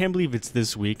well. And I can't believe it's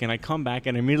this week. And I come back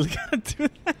and I immediately gotta do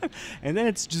that. And then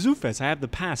it's Zoofest. I have the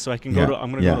pass, so I can go to.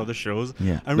 I'm gonna go to other shows.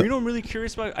 Yeah. And I'm really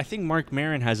curious about. I think Mark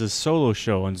Maron has a solo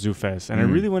show on Zoofest, and I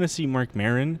really want to see Mark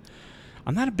Maron.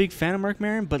 I'm not a big fan of Mark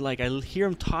Maron, but like I hear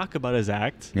him talk about his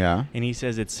act. Yeah. And he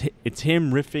says it's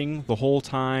him riffing the whole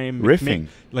time. Riffing?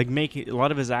 Making a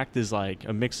lot of his act is like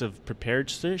a mix of prepared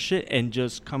shit and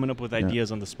just coming up with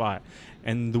ideas on the spot.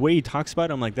 And the way he talks about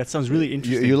it, I'm like, that sounds really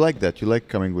interesting. You like that? You like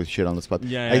coming with shit on the spot?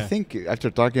 Yeah. I think after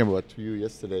talking about you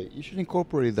yesterday, you should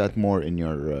incorporate that more in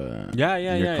your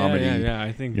comedy Yeah,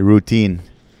 I think. your routine.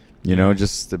 You know,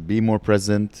 just to be more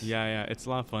present. Yeah, it's a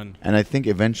lot of fun. And I think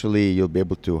eventually you'll be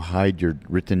able to hide your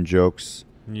written jokes.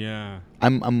 Yeah.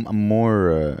 I'm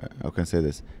more how can I say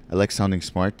this? I like sounding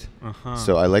smart. Uh-huh.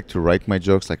 So I like to write my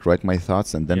jokes, like write my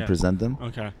thoughts and then present them.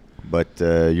 Okay. But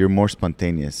you're more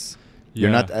spontaneous. Yeah.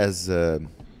 You're not as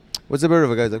what's the word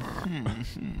of a guy like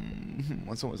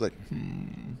when someone's like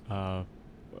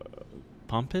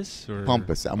pompous or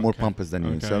pompous. I'm more pompous than you.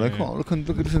 Okay, So like, yeah. oh, look at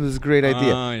this great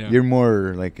idea. Yeah. You're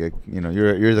more like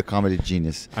you're the comedy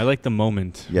genius. I like the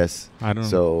moment. Yes. I don't know.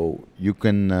 So you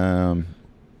can.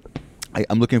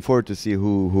 I'm looking forward to see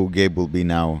who Gabe will be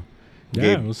now. Yeah,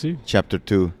 Gabe, we'll see. Chapter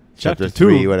 2, Chapter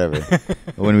 3, 2. whatever.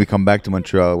 When we come back to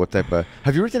Montreal, what type of?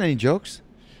 Have you written any jokes?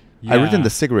 Yeah. I've written the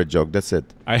cigarette joke. That's it.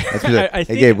 That's me like, I hey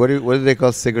think Gabe, what do they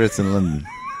call cigarettes in London?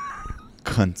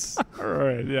 Cunts. All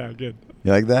right. Yeah. Good.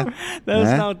 You like that?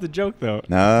 That's Huh? not the joke though.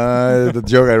 No, the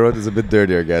joke I wrote is a bit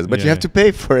dirtier, guys. But you Yeah. have to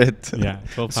pay for it. Yeah.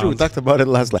 12 So we pounds. talked about it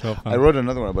last. 12 I pounds. wrote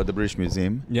another one about the British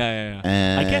Museum. Yeah.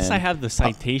 And I guess I have the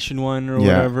citation one or yeah,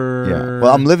 whatever. Yeah.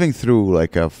 Well, I'm living through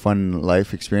like a fun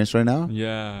life experience right now.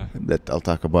 Yeah. That I'll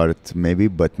talk about it maybe,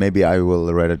 but maybe I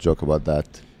will write a joke about that.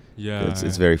 Yeah.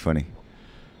 It's very funny.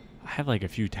 I have like a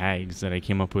few tags that I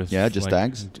came up with. Yeah, just like,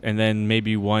 tags? And then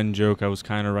maybe one joke I was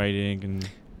kind of writing and.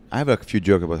 I have a few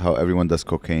jokes about how everyone does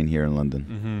cocaine here in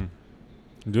London.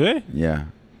 Mm-hmm. Do they? Yeah.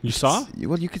 You saw?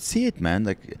 Well, you could see it, man.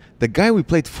 Like the guy we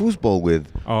played foosball with.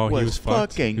 Oh, he was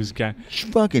fucked. fucking, He was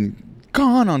fucking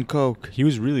gone on coke. He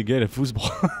was really good at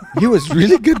foosball. He was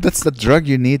really good. That's the drug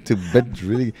you need to bet.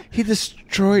 Really, he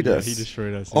destroyed us. He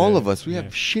destroyed us. All yeah. of us. We have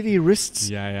shitty wrists.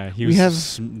 Yeah. He We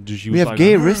was have- he We was have like,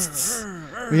 gay wrists.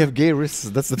 We have gay wrists.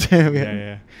 That's the term.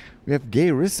 Yeah. We have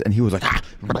gay wrists, and he was like.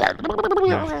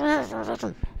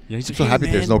 Yeah, he's I'm so happy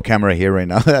there's no camera here right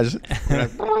now.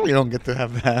 You don't get to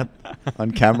have that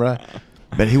on camera.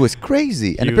 But he was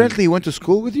crazy. And He apparently he went to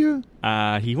school with you?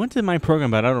 He went to my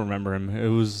program, but I don't remember him. It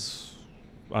was,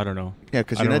 I don't know. Yeah,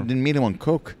 because I you don't didn't meet him on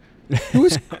coke. It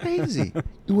was crazy.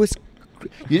 It was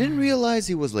You didn't realize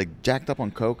he was like jacked up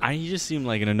on coke. He just seemed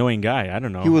like an annoying guy. I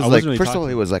don't know. He was I like, wasn't really first of all, talking-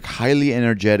 he was like highly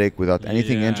energetic without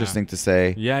anything Yeah. interesting to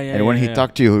say. Yeah, yeah. And when yeah, he yeah.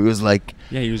 talked to you, he was like,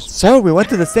 yeah, he was. "So we went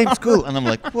to the same school," and I'm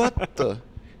like, "What the?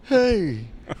 Hey,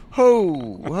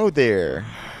 ho there,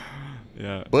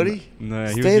 Yeah, buddy. No,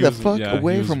 Stay the fuck yeah,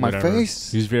 away he was from my whatever.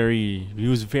 face." He was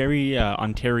very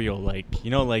Ontario like,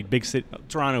 like big city,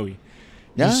 Toronto-y.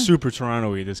 Yeah. He's super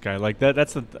Toronto-y. This guy, like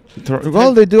that's the.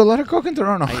 Well, they do a lot of coke in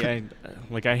Toronto.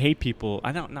 I hate people.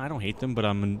 I don't hate them, but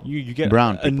you get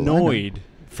Brown people, I know. annoyed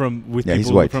with Yeah, he's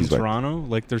people white, from he's white. Toronto.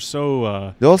 Like they're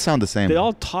so. They all sound the same. They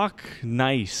all talk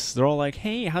nice. They're all like,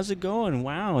 "Hey, how's it going?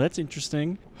 Wow, that's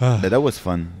interesting." Yeah, that was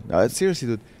fun. Seriously,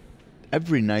 dude.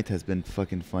 Every night has been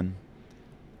fucking fun.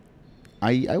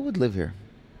 I would live here.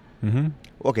 Mm-hmm.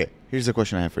 Okay, here's a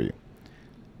question I have for you.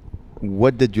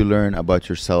 What did you learn about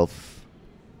yourself?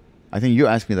 I think you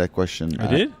asked me that question. I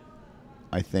did.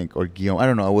 I think, or Guillaume. I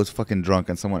don't know. I was fucking drunk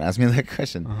and someone asked me that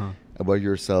question about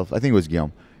yourself. I think it was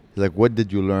Guillaume. Like, what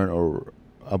did you learn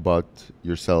about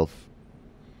yourself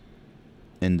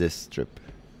in this trip?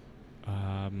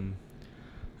 I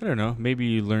don't know. Maybe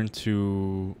you learn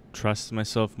to trust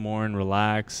myself more and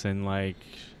relax and like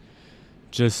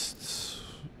just.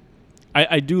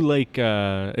 I do like.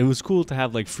 It was cool to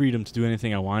have like freedom to do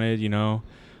anything I wanted,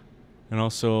 and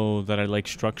also that I like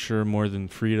structure more than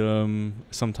freedom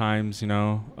sometimes,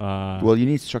 Well, you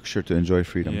need structure to enjoy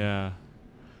freedom. Yeah.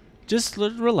 Just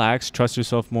relax, trust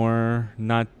yourself more,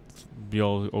 not be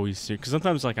always serious. Because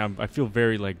sometimes like I feel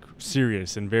very like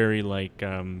serious and very like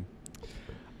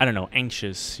I don't know,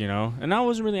 anxious, And I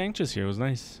wasn't really anxious here. It was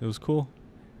nice. It was cool,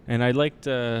 and I liked.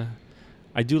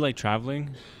 I do like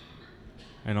traveling.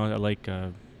 I know I like.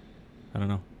 I don't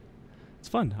know. It's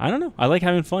fun. I don't know. I like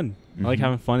having fun. I like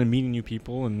having fun and meeting new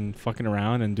people and fucking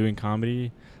around and doing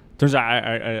comedy. Turns out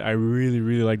I really,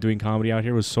 really like doing comedy out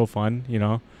here. It was so fun,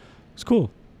 It's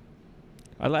cool.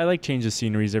 I like change the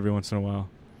sceneries every once in a while.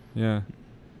 Yeah.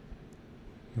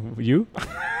 You?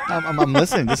 I'm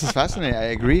listening. This is fascinating. I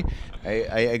agree.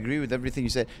 I agree with everything you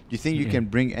said. Do you think you can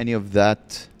bring any of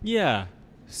that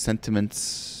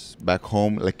sentiments back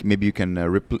home? Like maybe you can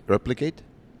replicate?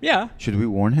 Yeah. Should we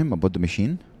warn him about the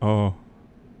machine? Oh.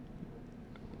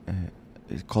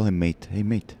 Call him mate. Hey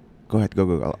mate, go ahead.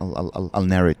 Go. I'll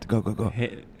narrate. Go.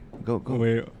 Hey. Go.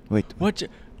 Wait. What?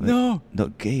 No,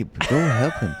 Gabe. Go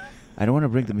help him. I don't want to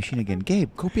bring the machine again. Gabe,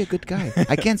 go be a good guy.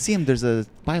 I can't see him. There's a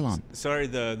pylon. Sorry,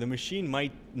 the machine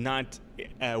might not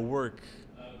work.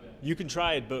 You can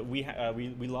try it, but we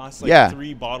lost like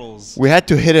 3 bottles. We had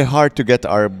to hit it hard to get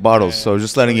our bottles, so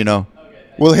just letting you know.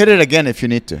 We'll hit it again if you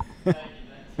need to.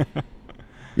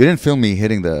 You didn't film me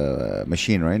hitting the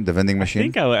machine, right? The vending machine? I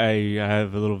think I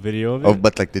have a little video of it. Oh,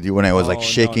 but like, did you when I was like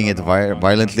shaking no, it no,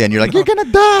 violently, and you're like, no. "You're gonna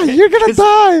die! You're gonna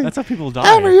die!" That's how people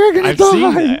die. Amer, you're gonna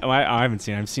die! I haven't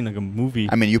seen it. I've seen like a movie.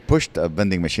 I mean, you pushed a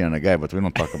vending machine on a guy, but we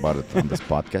don't talk about it on this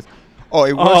podcast. Oh,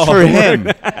 it was for him.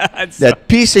 That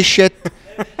piece of shit.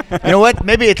 You know what?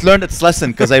 Maybe it learned its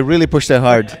lesson because I really pushed it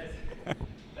hard.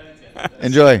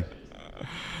 Enjoy.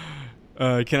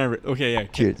 Can I? Okay, yeah.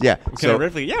 Cheers. Yeah. Can I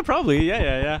replicate? Yeah, probably.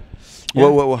 Yeah.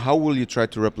 Well, how will you try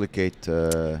to replicate?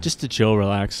 Just to chill,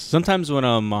 relax. Sometimes when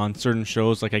I'm on certain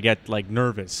shows, like I get like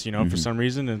nervous, for some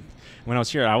reason. And when I was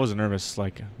here, I wasn't nervous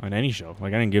like on any show.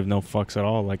 Like I didn't give no fucks at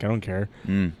all. Like I don't care.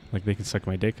 Like they can suck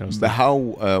my dick. But how?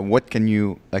 What can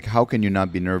you like? How can you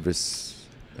not be nervous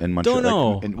in Montreal? Don't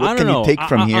know. Like, and what can you take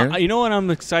from here? You know what I'm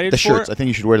excited the for? shirts. I think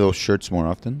you should wear those shirts more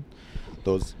often.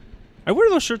 Those. I wear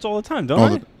those shirts all the time, don't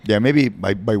I? Yeah, maybe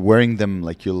by wearing them,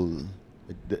 like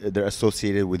they're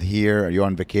associated with here. Are you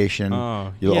on vacation?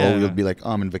 You'll be like,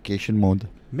 I'm in vacation mode.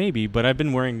 Maybe, but I've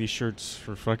been wearing these shirts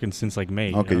for fucking since like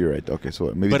May. Okay, you're right. Okay,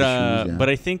 so maybe but the shoes, but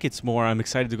I think it's more. I'm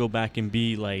excited to go back and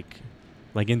be like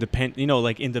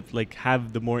independent.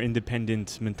 Have the more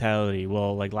independent mentality.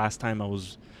 Well, like last time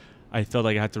I felt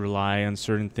like I had to rely on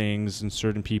certain things and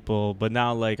certain people. But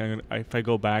now, like if I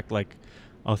go back, like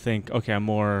I'll think, okay, I'm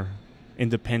more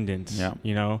independent. Yeah.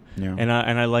 And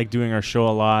I like doing our show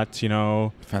a lot.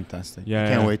 Fantastic. Yeah. I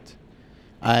can't wait.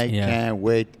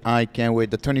 I can't wait.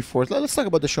 The 24th. Let's talk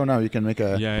about the show now. You can make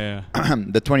a.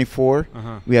 The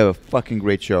 24th. We have a fucking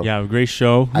great show. Yeah, a great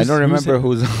show. I don't remember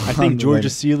who's. I think George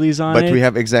Seeley's on it. But we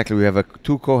have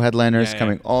 2 co-headliners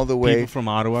coming all the way people from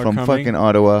Ottawa. From fucking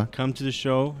Ottawa. Come to the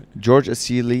show. George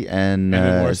Seeley and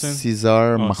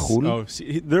Cesar Mahoul.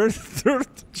 They're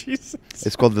Jesus.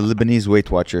 It's called the Lebanese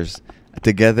Weight Watchers.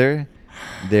 Together,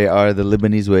 they are the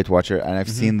Lebanese Weight Watcher, and I've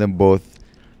seen them both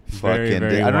Fucking,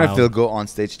 very I don't know if wild. they'll go on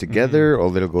stage together or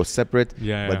they'll go separate.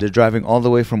 Yeah, But yeah. they're driving all the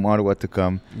way from Ottawa to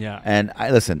come. Yeah. And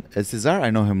listen, Cesar, I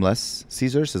know him less.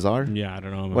 Cesar, Yeah, I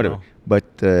don't know him at whatever. all.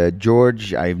 But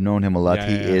George, I've known him a lot. Yeah,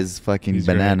 he yeah. is fucking He's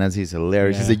great. bananas. He's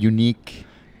hilarious. He's Yeah. a unique.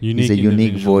 Unique He's a unique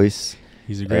individual. voice.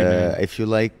 He's a great man. If you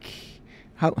like,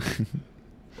 how?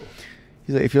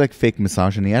 If you like fake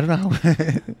misogyny, I don't know how.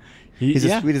 He's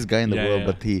the sweetest guy in the world,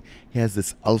 but he has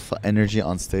this alpha energy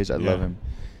on stage. I love him.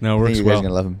 No, it I think works you guys well. are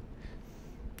gonna love him.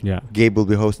 Yeah. Gabe will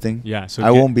be hosting. Yeah. So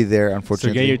I won't be there,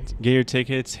 unfortunately. So get your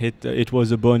tickets. Hit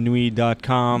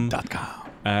itwasabonnenuit.com.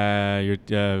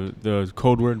 The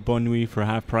code word Bonne Nuit for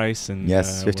half price and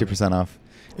Yes, 50% off.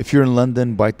 If you're in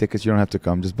London, buy tickets. You don't have to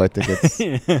come. Just buy tickets.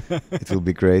 It will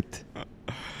be great.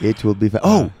 It will be.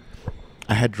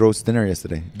 I had roast dinner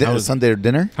yesterday. Sunday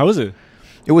dinner. How was it?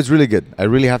 It was really good. I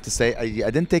really have to say. I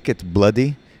didn't take it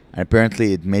bloody. And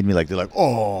apparently, it made me like, they're like,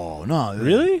 oh, no.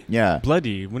 Really? Yeah.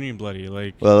 Bloody? What do you mean bloody?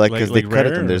 Like, Well, like, because they cut it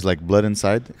rare, and or- there's like blood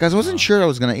inside. Because I wasn't sure I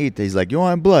was going to eat. He's like, you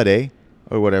want blood, eh?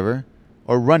 Or whatever.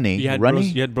 Or runny. You had runny?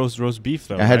 you had roast beef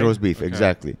though. I had right? roast beef, Okay.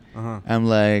 exactly. Uh-huh. I'm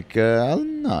like,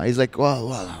 no. He's like,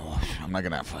 well, I'm not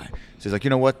going to fry. So he's like, you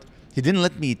know what? He didn't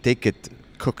let me take it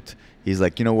cooked. He's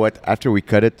like, you know what? After we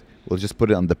cut it, we'll just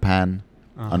put it on the pan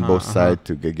on both sides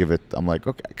to give it. I'm like,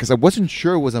 okay. Because I wasn't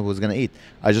sure what I was going to eat.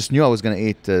 I just knew I was going to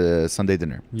eat Sunday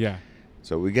dinner. Yeah.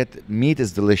 So we get, meat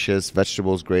is delicious.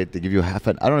 Vegetables, great. They give you half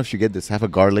I don't know if you get this, half a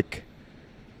garlic.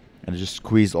 And just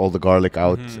squeeze all the garlic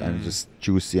out and it's just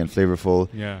juicy and flavorful.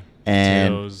 Yeah. And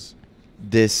Potatoes.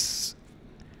 this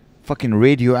fucking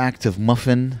radioactive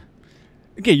muffin.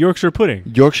 Okay, Yorkshire pudding.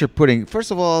 Yorkshire pudding.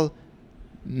 First of all,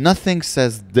 nothing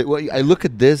says that. Well, I look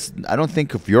at this, I don't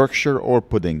think of Yorkshire or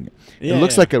pudding. Yeah, it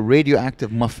looks yeah. like a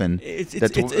radioactive muffin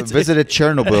visited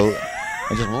Chernobyl.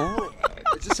 And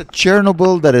it's just a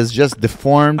Chernobyl that is just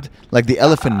deformed, like the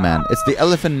Elephant Man. It's the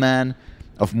Elephant Man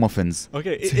of muffins.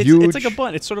 Okay, it's it's huge. like a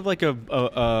bun. It's sort of like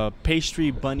a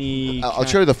pastry bunny. I'll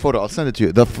show you the photo. I'll send it to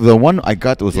you. The one I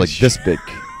got was like this big.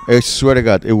 I swear to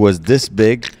God, it was this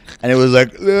big, and it was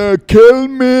like, kill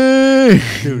me,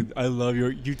 Dude, I love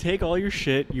you take all your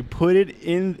shit, you put it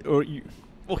in,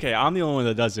 okay, I'm the only one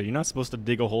that does it. You're not supposed to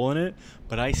dig a hole in it,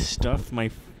 but I stuff my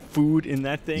food in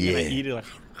that thing and I eat it like.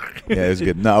 Yeah, it was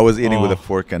good. No, I was eating with a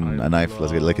fork and a knife,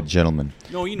 like a gentleman.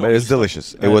 No, you know. But it was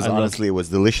delicious. It was honestly, it was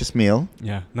a delicious meal.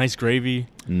 Yeah, nice gravy.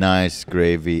 Nice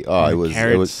gravy. Oh, it was.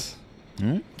 Carrots. It was.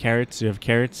 Carrots. You have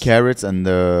carrots. Carrots and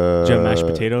the. Do you have mashed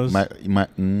potatoes?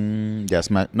 Yes,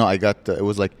 no, I got. It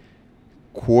was like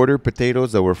quarter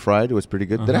potatoes that were fried. It was pretty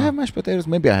good. Did I have mashed potatoes?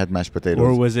 Maybe I had mashed potatoes.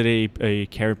 Or was it a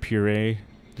carrot puree?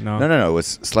 No. No. It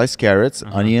was sliced carrots,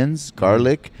 onions,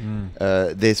 garlic.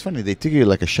 It's funny. They took you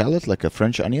like a shallot, like a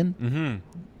French onion. Mm-hmm.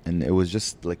 And it was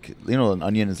just like, an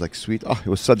onion is like sweet. Oh, it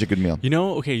was such a good meal.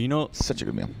 Such a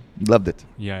good meal. Loved it.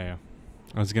 Yeah.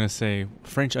 I was going to say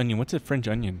French onion. What's a French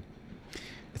onion?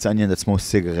 It's onion that smokes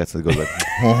cigarettes that goes like,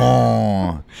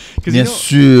 oh, Bien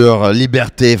sûr,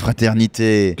 liberté,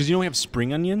 fraternité. Because we have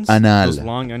spring onions. Anal. Those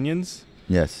long onions.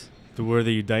 Yes. Where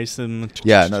you dice them.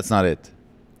 Yeah, no, that's not it.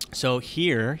 So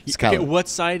here, Scallop. what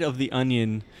side of the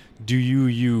onion do you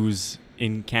use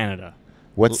in Canada?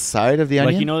 What side of the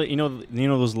onion? Like you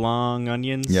know those long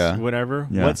onions. Yeah. Whatever.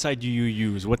 Yeah. What side do you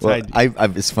use? What Well, side?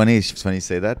 it's funny you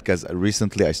say that because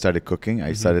recently I started cooking.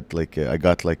 I started I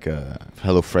got like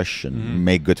HelloFresh and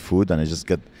make good food, and I just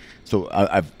get. So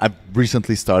I've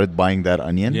recently started buying that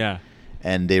onion. Yeah.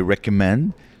 And they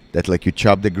recommend that like you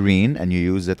chop the green and you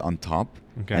use it on top.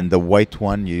 Okay. And the white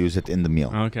one you use it in the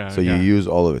meal. Okay. So you use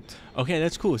all of it. Okay,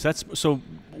 that's cool. So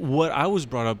what I was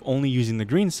brought up only using the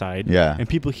green side. Yeah. And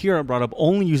people here are brought up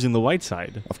only using the white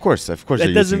side. Of course, That they're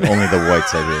using doesn't- only the white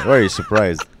side here. Why are you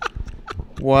surprised?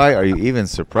 Why are you even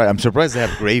surprised? I'm surprised they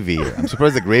have gravy here. I'm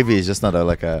surprised the gravy is just not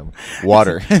like a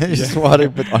water. It's just water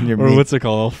put on your Or meat. what's it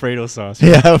called? Alfredo sauce.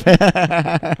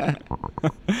 Yeah.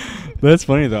 That's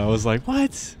funny though. I was like,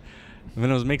 what? And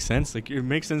then it makes sense. Like it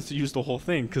makes sense to use the whole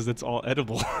thing because it's all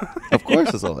edible. Of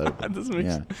course, it's all edible. That doesn't make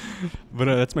Yeah. sense. But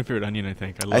that's my favorite onion. I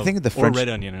think. I think the French- or red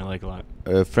onion I like a lot.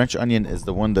 French onion is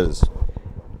the one that is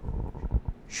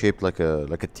shaped like a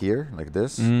tear, like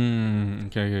this.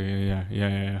 Okay.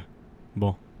 Yeah.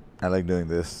 Bon. I like doing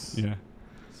this. Yeah.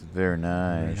 It's very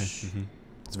nice. Mhm.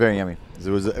 It's very yummy.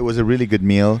 It was a really good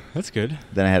meal. That's good.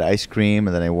 Then I had ice cream,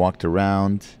 and then I walked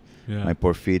around. Yeah. My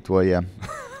poor feet. Well, yeah.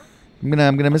 I'm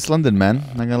gonna miss London, man.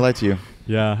 I'm not gonna lie to you.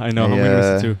 Yeah, I know. I'm gonna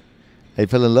miss it too. I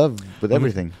fell in love with I'm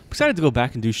everything. excited to go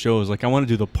back and do shows. Like I want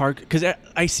to do the park because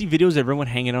I see videos of everyone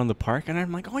hanging out in the park, and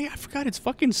I'm like, oh yeah, I forgot it's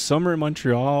fucking summer in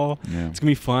Montreal. Yeah. It's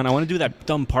gonna be fun. I want to do that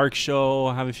dumb park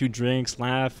show, have a few drinks,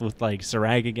 laugh with like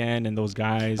Sarag again and those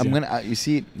guys. I'm gonna. You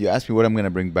see, you asked me what I'm gonna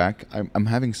bring back. I'm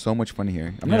having so much fun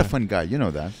here. I'm not a fun guy. You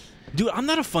know that. Dude, I'm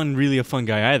not really a fun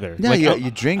guy either. Yeah, like,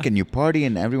 you drink and you party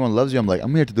and everyone loves you. I'm like,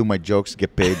 I'm here to do my jokes,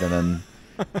 get paid, and then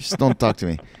just don't talk to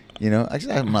me. You know,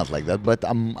 actually, I'm not like that, but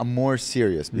I'm more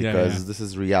serious because this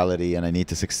is reality and I need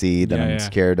to succeed and I'm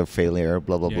scared of failure,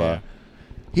 blah, blah, blah.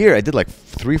 Here, I did like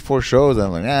 3-4 shows and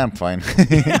I'm like, I'm fine.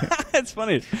 It's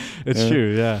funny. It's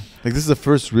true, yeah. Like, this is the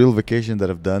first real vacation that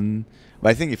I've done.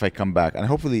 But I think if I come back, and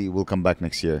hopefully we'll come back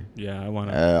next year. Yeah, I want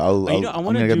to. I'm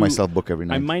going to get myself booked every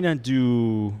night. I might not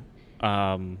do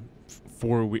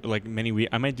 4 weeks, like many weeks.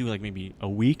 I might do like maybe a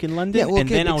week in London, and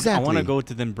then I want to go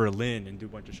to Berlin and do a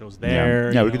bunch of shows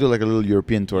there. Yeah, we could do like a little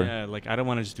European tour. Yeah, like I don't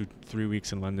want to just do 3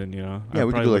 weeks in London, you know. Yeah,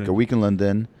 we could do like a week in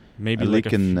London. Maybe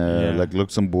like in like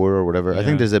Luxembourg or whatever. I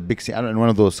think there's a big scene. I don't know, in one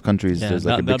of those countries. There's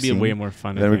like a big scene. That'd be way more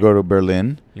fun. Then we go to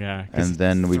Berlin. Yeah, and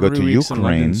then we go to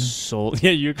Ukraine.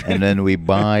 Yeah, Ukraine. And then we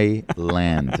buy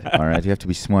land. All right, you have to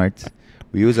be smart.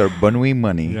 We use our Bonne Nuit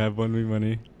money. Yeah, Bonne Nuit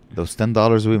money. Those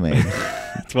 $10 we made.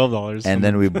 $12. And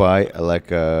then we buy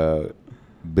like a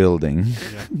building.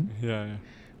 Yeah.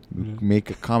 Make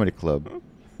a comedy club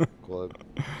called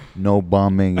No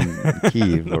Bombing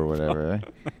Kyiv or whatever.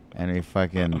 And we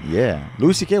fucking,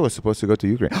 Louis C.K. was supposed to go to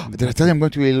Ukraine. Did I tell you I'm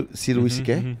going to see Louis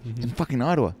C.K.? In fucking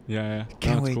Ottawa. Yeah.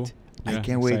 Can't wait. Cool. Yeah, I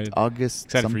can't wait. August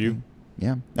excited something. For you.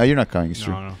 Yeah. No, you're not coming. It's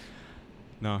true.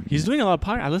 No. He's doing a lot of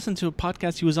podcasts. I listened to a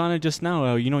podcast he was on it just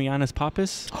now. You know Yanis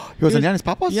Pappas? He was on Yanis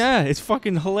Pappas? Yeah, it's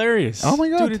fucking hilarious. Oh my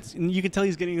God. Dude, you can tell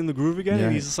he's getting in the groove again.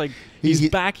 And he's just like, he's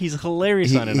back. He's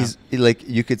hilarious on it now. Like,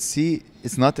 you could see,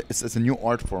 it's a new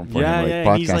art form for him. Like,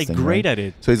 and he's like great at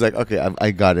it. So he's like, okay, I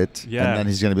got it. Yeah. And then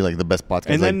he's going to be like the best podcast.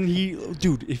 And then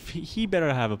if he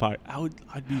better have a podcast.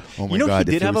 I'd be, oh my God,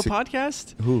 he did have a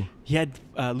podcast? Who? He had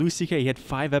Louis C.K. He had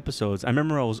 5 episodes. I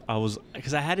remember I was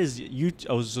because I had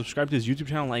I was subscribed to his YouTube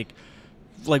channel like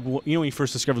when he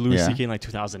first discovered Louis C.K. in like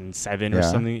 2007 or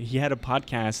something. He had a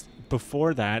podcast.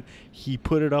 Before that, he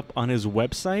put it up on his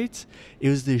website. It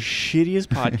was the shittiest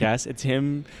podcast. It's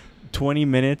him 20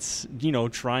 minutes,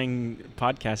 trying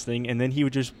podcasting, and then he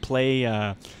would just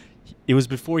play. It was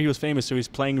before he was famous, so he was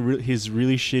playing his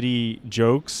really shitty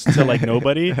jokes to like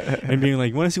nobody and being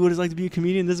like, "Want to see what it's like to be a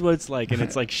comedian? This is what it's like," and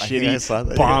it's like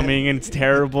shitty bombing and it's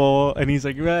terrible, and he's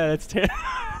like, "Right, that's terrible."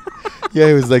 Yeah,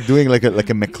 he was like doing like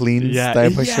a McLean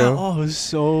type of show. Oh, it was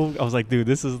so. I was like, dude,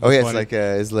 this is.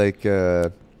 It's like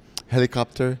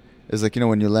helicopter. It's like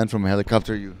when you land from a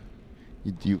helicopter, you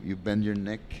bend your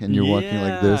neck and you're walking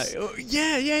like this.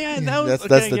 Yeah.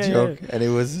 That's the joke, and it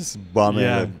was just bombing.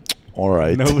 Yeah. Like, all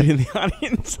right. Nobody in the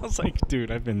audience. I was like,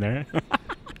 dude, I've been there.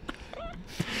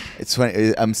 It's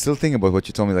funny. I'm still thinking about what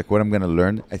you told me. Like what I'm gonna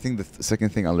learn. I think the second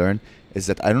thing I learned is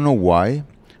that I don't know why.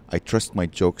 I trust my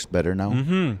jokes better now.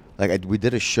 Mm-hmm. Like we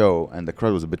did a show and the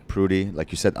crowd was a bit prudy.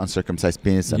 Like you said, uncircumcised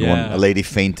penis, and a lady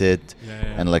fainted,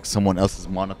 and like someone else's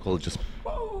monocle just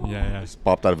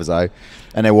popped out of his eye.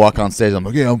 And I walk on stage. I'm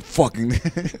like, I'm fucking.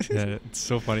 Yeah, it's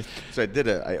so funny. So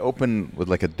I opened with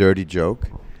like a dirty joke,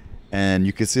 and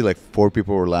you could see like 4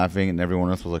 people were laughing, and everyone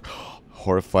else was like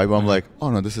horrified. But I'm like,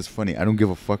 oh no, this is funny. I don't give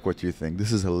a fuck what you think.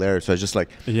 This is hilarious. So I just like,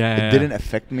 it didn't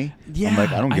affect me. Yeah, I'm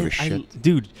like, I don't give a shit,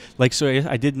 dude. Like, so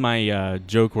I did my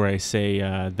joke where I say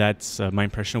that's my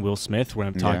impression of Will Smith, where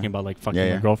I'm talking about like fucking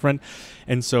your girlfriend,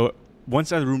 and so. One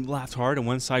side of the room laughed hard, and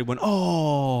one side went,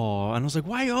 oh. And I was like,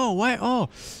 why, oh?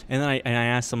 And then I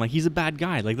asked him, like, he's a bad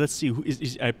guy. Like, let's see.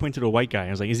 I pointed to a white guy.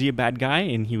 I was like, is he a bad guy?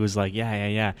 And he was like,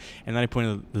 yeah. And then I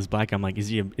pointed to this black guy. I'm like, is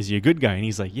he a good guy? And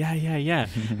he's like, yeah.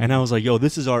 And I was like, yo,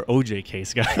 this is our OJ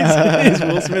case, guys. Is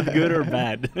Will Smith good or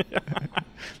bad?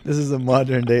 This is a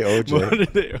modern day OJ. Modern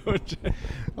day OJ.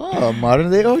 Oh, modern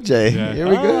day OJ. Yeah. Here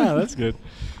we go. That's good.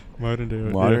 Modern day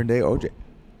OJ. Modern day OJ.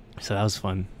 So that was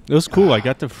fun. It was cool. I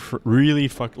got to really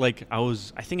like I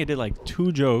think I did like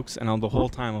 2 jokes, and the whole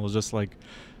time I was just like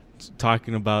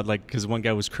talking about like, because one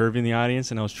guy was curvy in the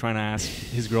audience, and I was trying to ask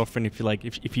his girlfriend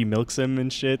if he milks him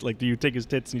and shit, like, do you take his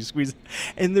tits and you squeeze?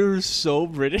 And they were so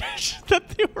British that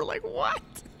they were like, what?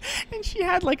 And she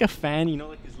had like a fan,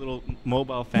 like his little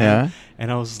mobile fan. Yeah.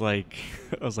 And I was like,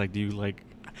 do you like,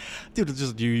 dude,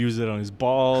 do you use it on his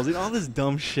balls and all this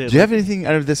dumb shit? Do you have anything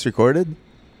out of this recorded?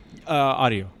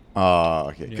 Audio. Oh,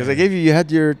 okay. Because I gave you had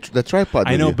the tripod.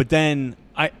 I know, but then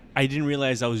I didn't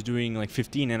realize I was doing like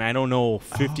 15, and I don't know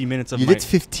 50 minutes of You my... did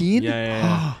 15?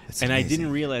 Yeah. That's and I amazing.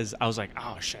 didn't realize, I was like,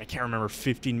 oh shit, I can't remember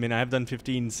 15 minutes. I've done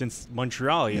 15 since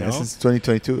Montreal, you know? Since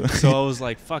 2022. So I was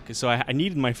like, fuck. So I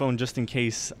needed my phone just in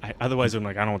case. Otherwise, I'm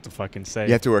like, I don't know what to fucking say.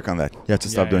 You have to work on that. You have to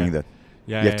stop doing that.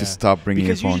 Yeah, you have to stop bringing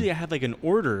your because phone. usually I have like an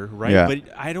order, right? Yeah. But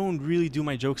I don't really do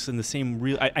my jokes in the same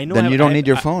real. I know. Then you don't need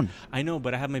your phone. I know,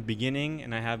 but I have my beginning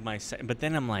and I have my set. But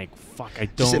then I'm like, fuck, I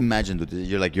don't. Just imagine, dude,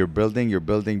 you're building,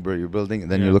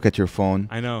 and then you look at your phone.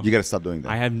 I know. You gotta stop doing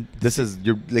that. I have.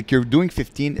 You're doing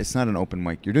 15. It's not an open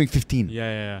mic. You're doing 15.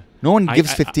 Yeah. No one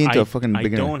gives 15 to a fucking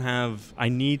beginner. I don't have. I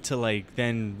need to like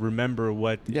then remember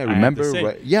what. Yeah, I remember. have to say.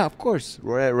 Right, yeah, of course.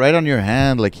 Right on your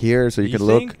hand, like here, so you can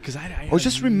look. Because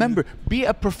Just remember. Be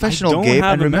a professional, I don't Gabe,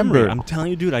 have and a remember. memory. I'm telling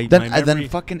you, dude. Then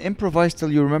fucking improvise till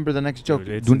you remember the next joke.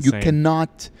 Dude, it's You insane.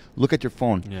 cannot look at your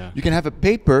phone. Yeah. You can have a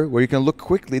paper where you can look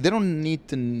quickly. They don't need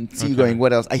to see you going,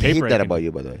 what else? I hate that about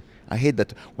you, by the way. I hate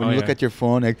that. When you look at your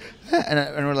phone, like,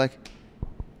 and we're like...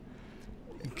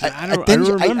 I don't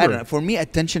remember. I don't know. For me,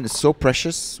 attention is so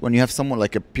precious when you have someone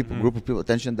like a group of people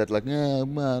attention that like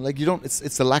you don't.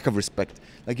 It's a lack of respect.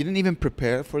 Like you didn't even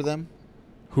prepare for them.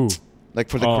 Who? Like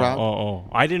for the crowd.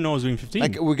 I didn't know I was doing 15.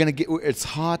 Like we're gonna get. It's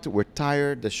hot. We're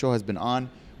tired. The show has been on.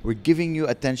 We're giving you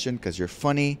attention because you're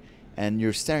funny and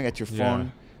you're staring at your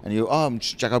phone. And you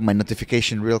check out my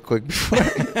notification real quick before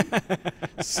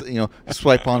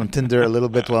swipe on Tinder a little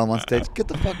bit while I'm on stage. Get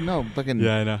the fuck fucking.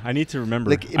 Yeah, I know. I need to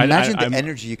remember. Like imagine the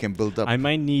energy you can build up. I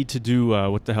might need to do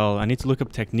what the hell? I need to look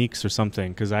up techniques or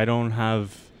something because I don't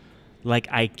have, like,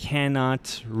 I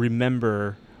cannot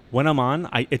remember when I'm on.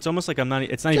 It's almost like I'm not.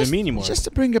 It's not even me anymore. Just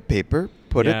to bring a paper,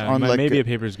 put it on like maybe a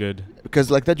paper is good because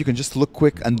like that you can just look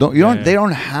quick and they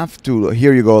don't have to.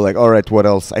 Here you go. Like all right, what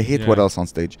else? I hate what else on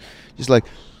stage. Just like.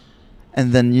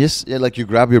 And then like you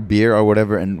grab your beer or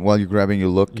whatever, and while you're grabbing, you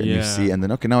look and you see, and then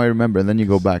okay, now I remember, and then you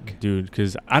go back. Dude,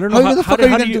 because I don't know how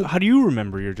do you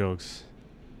remember your jokes?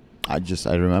 I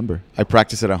remember. I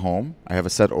practice it at home. I have a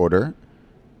set order,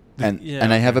 and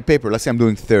I have a paper. Let's say I'm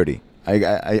doing 30.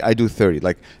 I do 30.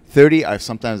 Like 30,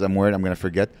 sometimes I'm worried I'm gonna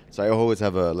forget, so I always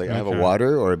have I have a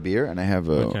water or a beer, and I have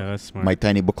that's smart. My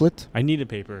tiny booklet. I need a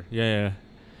paper. Yeah.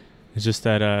 It's just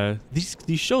that these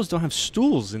shows don't have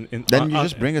stools. Then you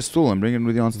just bring a stool and bring it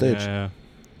with you on stage. Yeah.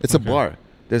 It's a bar.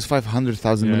 There's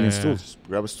 500,000 million stools. Just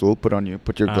grab a stool, put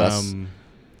your glass.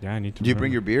 I need to. Do you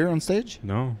bring your beer on stage?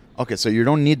 No. Okay, so you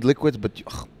don't need liquids, but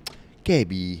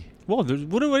Gaby. Well,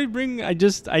 what do I bring? I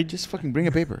just fucking bring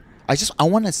a paper. I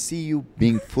want to see you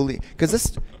being fully,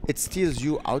 because it steals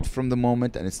you out from the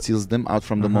moment and it steals them out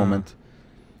from the moment,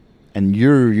 and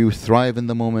you thrive in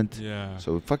the moment. Yeah.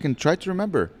 So fucking try to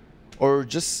remember. Or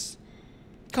just,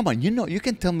 come on, you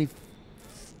can tell me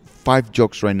 5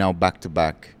 jokes right now back to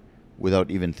back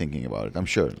without even thinking about it. I'm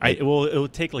sure. It will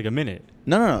take like a minute.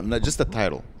 No, just the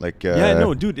title. Like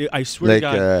dude, I swear to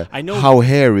God, I know how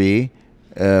hairy.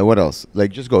 What else?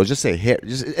 Like just say hair.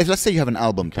 Let's say you have an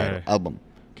album title.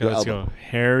 Okay, let's go.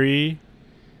 Hairy.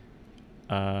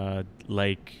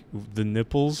 Like the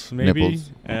nipples, maybe.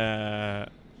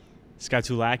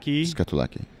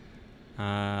 Skatulaki.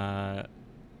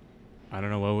 I don't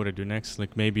know, what would I do next?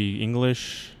 Like maybe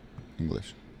English.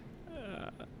 Wait.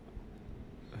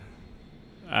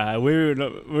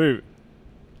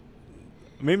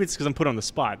 Maybe it's because I'm put on the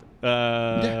spot.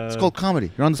 It's called comedy.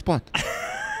 You're on the spot.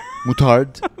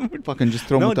 Mutard. Fucking just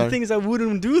throw mutard. No, the thing is I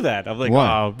wouldn't do that. I'm like,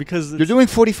 why? Because you're doing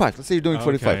 45. Let's say you're doing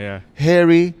 45. Okay, yeah.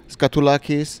 Hairy,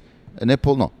 skatulakis,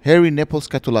 nipple. No, hairy nipple,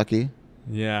 skatulaki.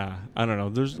 Yeah, I don't know.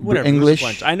 There's whatever. English.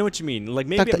 There's a bunch. I know what you mean. Like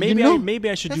maybe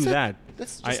I should do that.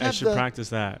 I should practice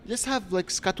that. Just have like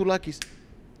skatulakis.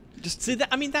 Just see that.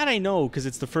 I mean that I know because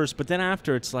it's the first. But then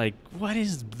after it's like, what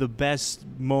is the best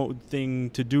thing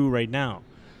to do right now?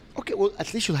 Okay, well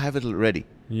at least you'll have it ready.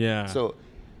 Yeah. So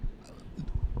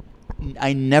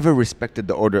I never respected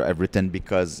the order I've written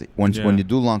because when you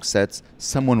do long sets,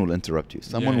 someone will interrupt you.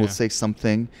 Someone will say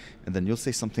something, and then you'll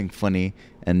say something funny,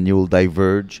 and you'll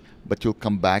diverge, but you'll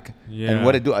come back. Yeah. And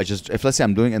what I do, if let's say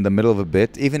I'm doing in the middle of a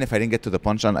bit, even if I didn't get to the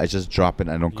punchline, I just drop it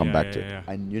and I don't come back to it.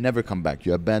 And you never come back.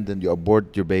 You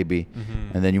abort your baby,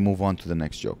 and then you move on to the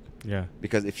next joke. Yeah.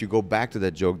 Because if you go back to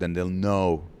that joke, then they'll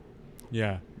know.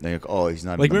 Yeah. They're like, oh, he's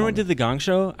not. Like remember when I did the Gong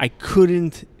Show? I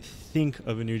couldn't think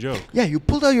of a new joke. Yeah, you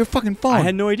pulled out your fucking phone. I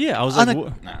had no idea. I was like,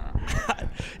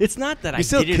 it's not that you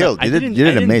still killed. You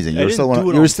did amazing. You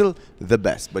were still the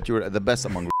best, but you were the best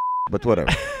among. But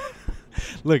whatever.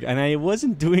 Look, and I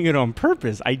wasn't doing it on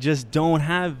purpose. I just don't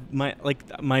have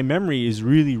my memory is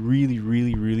really, really,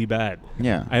 really, really bad.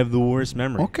 Yeah, I have the worst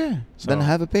memory. Okay, so then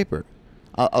have a paper.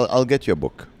 I'll get you a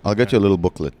book. I'll get you a little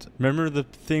booklet. Remember the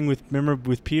thing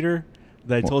with Peter?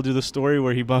 that I told you the story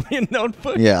where he bought me a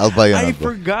notebook? Yeah, I'll buy you a I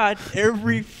notebook. forgot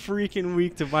every freaking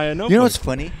week to buy a notebook. You know what's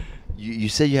funny? You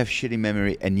say you have shitty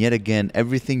memory, and yet again,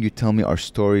 everything you tell me are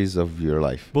stories of your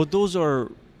life. But those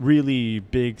are really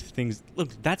big things. Look,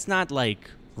 that's not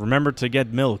like remember to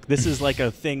get milk. This is like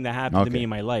a thing that happened to me in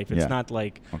my life. It's not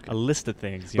like a list of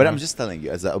things. But I'm just telling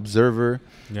you, as an observer,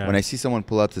 when I see someone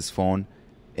pull out his phone,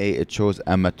 A, it shows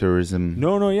amateurism.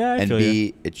 I and feel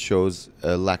B, it shows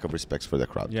a lack of respect for the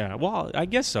crowd. Yeah, well, I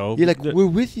guess so. You're like, we're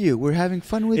with you. We're having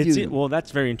fun with you. Well,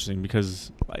 that's very interesting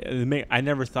because I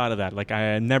never thought of that. Like,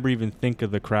 I never even think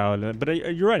of the crowd. But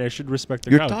you're right. I should respect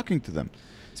the crowd. You're talking to them.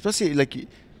 Especially, like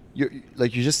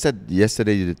you just said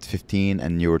yesterday you did 15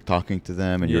 and you were talking to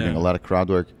them and you're doing a lot of crowd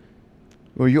work.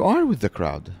 Well, you are with the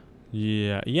crowd.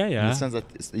 Yeah. In the sense that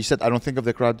you said, I don't think of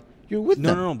the crowd. You're with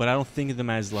them. No, but I don't think of them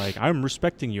as like I'm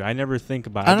respecting you. I never think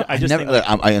about it. I just think like,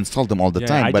 I insult them all the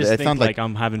time, but I think found like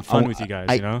I'm having fun with you guys.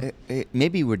 You know,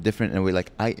 maybe we're different in a way.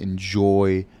 Like I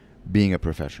enjoy being a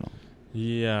professional.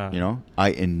 Yeah. You know,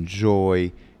 I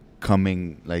enjoy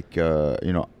coming. Like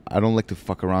I don't like to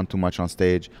fuck around too much on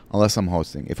stage unless I'm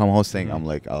hosting. If I'm hosting, I'm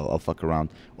like I'll fuck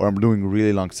around, or I'm doing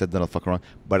really long set, then I'll fuck around.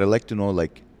 But I like to know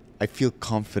like I feel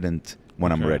confident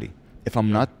when I'm ready. If I'm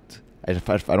not.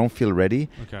 If I don't feel ready,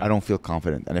 I don't feel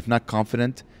confident. And if not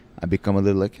confident, I become a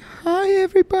little like, hi,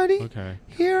 everybody. Okay.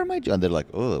 Here are my... And they're like,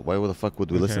 oh, why the fuck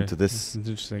would we listen to this? That's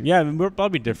interesting. Yeah, I mean, we're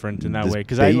probably different in that way.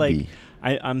 Because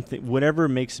I'm whatever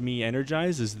makes me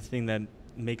energized is the thing that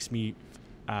makes me...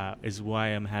 is why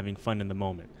I'm having fun in the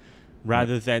moment.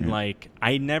 Rather than like,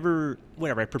 I never...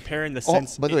 Whatever, I prepare in the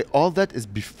sense... By the way, all that is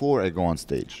before I go on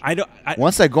stage.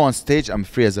 Once I go on stage, I'm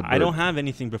free as a bird. I don't have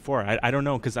anything before. I don't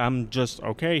know because I'm just,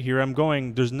 okay, here I'm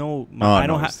going. There's no... I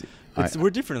don't have... We're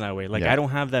different in that way. Like, I don't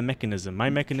have that mechanism. My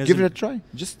mechanism... Give it a try.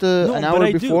 Just an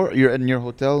hour before, you're in your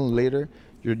hotel later.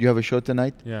 You have a show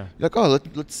tonight. Yeah. You're like, oh,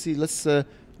 let's see. Let's...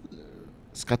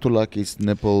 Scatulakis,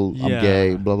 nipple, I'm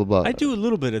gay, blah, blah, blah. I do a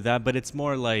little bit of that, but it's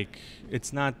more like...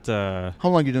 It's not... How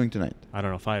long are you doing tonight? I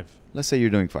don't know, 5. Let's say you're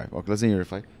doing 5. Okay, let's say you're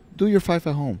 5. Do your 5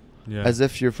 at home. Yeah. As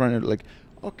if you're front like,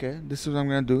 okay, this is what I'm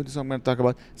going to do. This is what I'm going to talk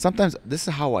about. Sometimes this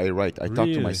is how I write. I talk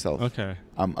to myself. Okay.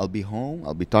 I'll be home.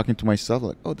 I'll be talking to myself.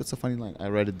 Like, oh, that's a funny line. I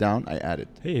write it down. I add it.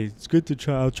 Hey, it's good to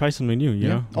try. I'll try something new, you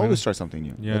know? Always try something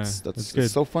new. Yeah, that's good.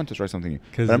 It's so fun to try something new.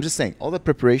 But I'm just saying, all the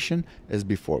preparation is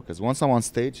before. Because once I'm on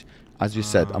stage, as you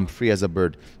said, I'm free as a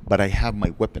bird. But I have my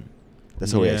weapon.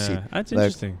 That's the way I see it. That's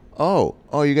interesting.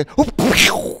 Oh, you get...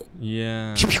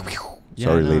 Yeah.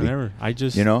 Sorry, lady. Never. I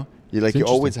just... You know? You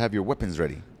always have your weapons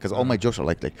ready. Because all my jokes are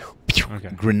like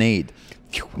grenade,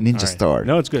 ninja star.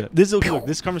 No, it's good. Look,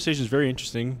 this conversation is very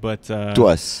interesting, but... to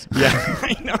us. Yeah,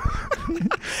 I know.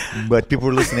 But people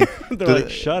are listening. They're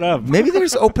like, shut up. Maybe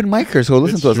there's open micers who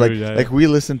listen to us. True, like we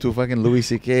listen to fucking Louis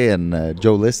C.K. and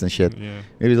Joe List and shit. Yeah.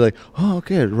 Maybe it's like, oh,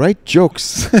 okay, write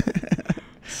jokes.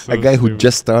 So a guy who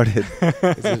just started.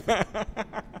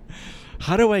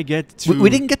 How do I get to...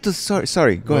 We didn't get to...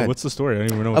 Sorry, go ahead. What's the story? I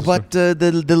don't even know about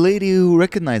the lady who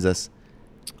recognized us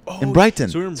in Brighton.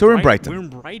 So we're in Brighton. We're in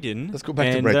Brighton. Let's go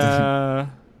back to Brighton.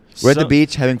 We're at the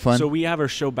beach having fun. So we have our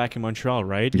show back in Montreal,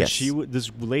 right? Yes. This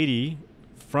lady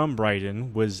from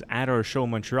Brighton was at our show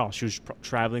in Montreal. She was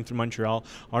traveling through Montreal.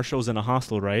 Our show's in a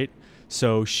hostel, right?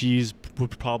 So she's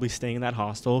probably staying in that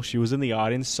hostel. She was in the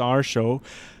audience, saw our show.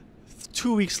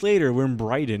 2 weeks later, we're in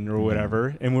Brighton or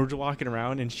whatever, and we're walking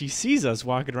around, and she sees us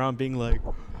walking around being like,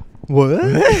 what?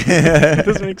 It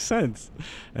doesn't make sense.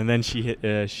 And then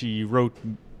she wrote...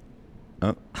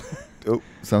 Oh,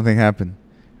 something happened.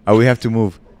 Oh, we have to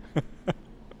move.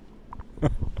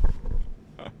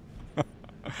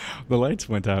 The lights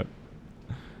went out.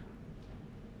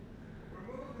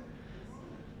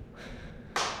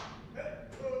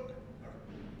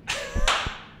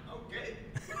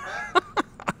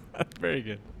 Very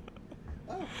good.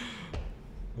 Oh.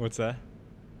 What's that?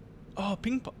 Oh,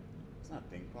 ping pong. It's not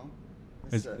ping pong.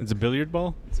 It's a billiard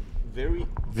ball? It's a very,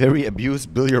 very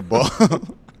abused billiard ball.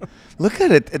 Look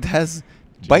at it. It has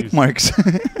bite marks.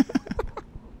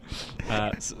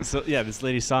 So, this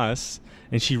lady saw us,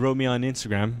 and she wrote me on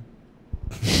Instagram.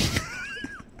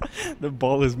 The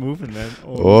ball is moving, man.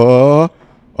 Oh.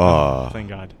 Thank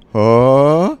God.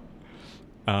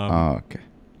 Okay.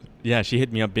 Yeah, she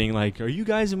hit me up being like, are you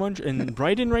guys in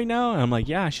Brighton right now? And I'm like,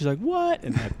 yeah. She's like, what?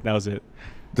 And that was it.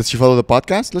 Does she follow the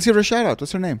podcast? Let's give her a shout out.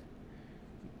 What's her name?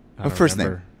 Her first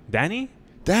name. Danny?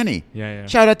 Danny. Yeah.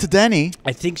 Shout out to Danny.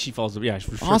 I think she follows the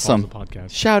awesome. Follows the podcast.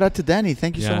 Shout out to Danny.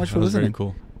 Thank you so much for listening.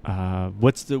 Very cool.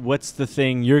 What's the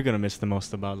thing you're gonna miss the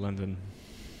most about London?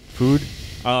 Food.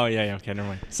 Oh yeah. Okay, never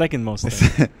mind. Second most.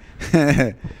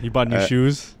 Thing. You bought new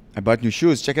shoes. I bought new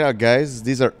shoes. Check it out, guys.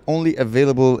 These are only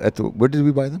available at where did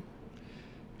we buy them?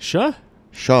 Shaw?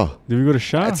 Shaw. Did we go to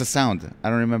Shaw? That's a sound. I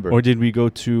don't remember. Or did we go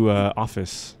to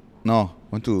Office? No,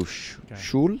 went to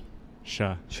Shul.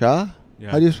 Shaw. Shah.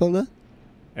 Yeah. How do you spell that?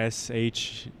 SC.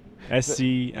 I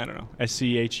don't know.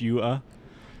 SCHU.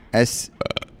 S.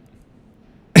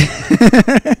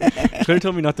 Claire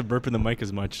told me not to burp in the mic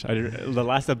as much. The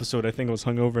last episode, I think I was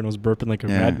hungover and I was burping like a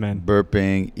madman.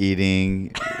 Burping,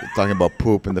 eating, talking about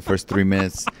poop in the first 3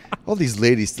 minutes. All these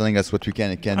ladies telling us what we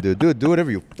can and can't do. Do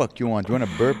whatever you want. You want to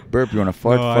burp? Burp. You want to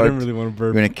fart? No, Fart. I didn't really want to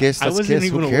burp. You want to kiss? Let's kiss.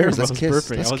 Who cares? Let's kiss.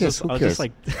 Burping. Let's kiss. Who I was cares? just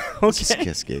like, Let's just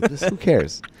kiss, Gabe. Who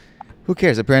cares? Who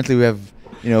cares? Apparently we have,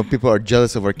 people are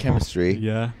jealous of our chemistry.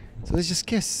 Yeah. So let's just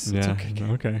kiss. Yeah. It's okay. Gabe.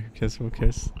 Okay. We'll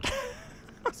kiss.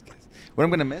 What I'm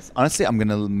going to miss? Honestly, I'm going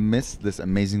to miss this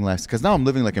amazing life. Because now I'm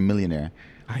living like a millionaire.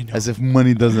 I know. As if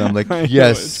money doesn't. I'm like, I know,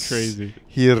 yes. it's crazy.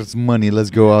 Here's money. Let's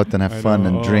go out and have fun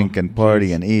and drink and party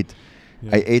geez. and eat.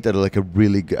 Yeah. I ate at like a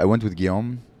really good... I went with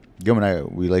Guillaume. Guillaume and I,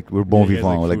 we're bon Yeah, you guys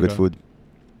vivant. We like food, good food.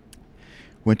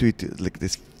 Went to eat like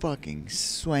this fucking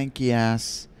swanky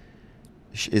ass...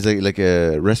 It's like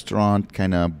a restaurant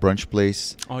kind of brunch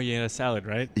place. Oh, yeah, a salad,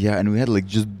 right? Yeah, and we had like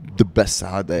just the best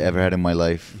salad I ever had in my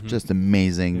life. Mm-hmm. Just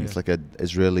amazing. Yeah. It's like an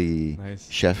Israeli Nice.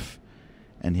 chef.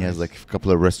 And he has Nice. like a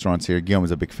couple of restaurants here. Guillaume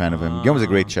is a big fan of him. Guillaume is a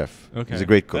great chef. Okay. He's a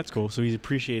great cook. That's cool. So he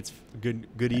appreciates good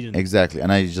eating. Exactly.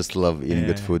 And I just love eating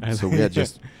good food. So we had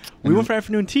just... We went for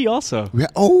afternoon tea also.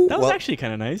 That That was actually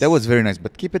kind of nice. That was very nice.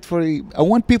 But keep it for...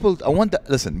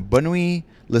 Listen, Bonne Nuit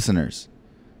listeners.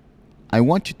 I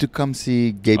want you to come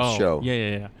see Gabe's show.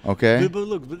 Yeah. Okay? But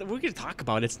look, we're going to talk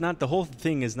about it. It's not... The whole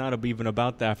thing is not even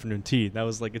about the afternoon tea. That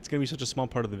was like... It's going to be such a small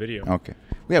part of the video. Okay.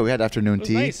 Yeah, we had afternoon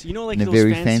tea. Nice. You know, like in a those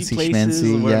very fancy places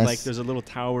schmancy, where yes. like there's a little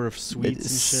tower of sweets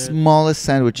and shit. Smallest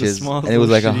sandwiches. smallest And it was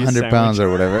like little shitty 100 pounds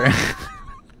or whatever.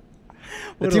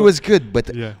 But he was good. But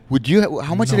would you...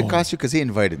 How much did it cost you? Because he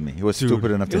invited me. He was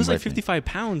stupid enough to invite me. It was like 55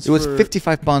 pounds. It was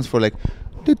 55 pounds for like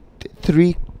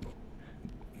three...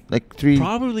 Like three...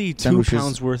 Probably 2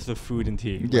 pounds worth of food and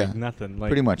tea. Yeah. Like nothing. Like,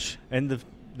 pretty much. And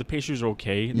the pastries are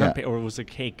okay. Yeah. Or it was a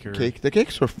cake. Or Cake. The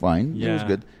cakes were fine. Yeah. It was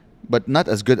good. But not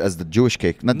as good as the Jewish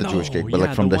cake. Not the Jewish cake, but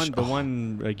like from the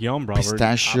one like Yom Brother.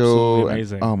 pistachio.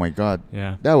 Amazing. Oh my god.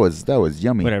 Yeah. That was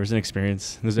yummy. Whatever, it's an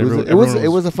experience. It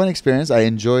was a fun experience. I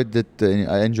enjoyed it.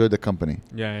 I enjoyed the company.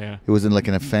 Yeah. It was in like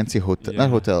in a fancy hotel, not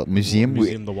hotel, museum.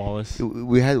 The Wallace.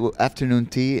 We had afternoon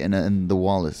tea in the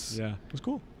Wallace. Yeah, it was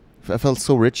cool. I felt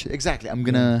so rich. Exactly. I'm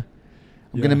gonna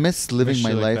miss living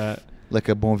my life that. like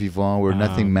a bon vivant where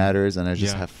nothing matters and I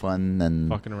just have fun and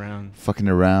fucking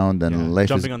around and life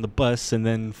jumping on the bus and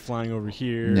then flying over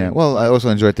here. Yeah. Well, I also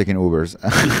enjoy taking Ubers.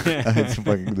 I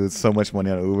fucking do so much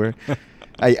money on Uber.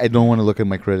 I don't want to look at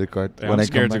my credit card Yeah, when I'm I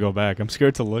scared come to back. go back. I'm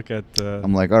scared to look at.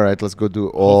 I'm like, all right, let's go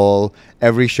do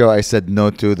every show I said no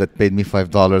to that paid me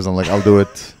 $5. I'm like, I'll do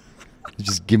it.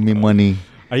 Just give me money.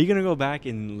 Are you gonna go back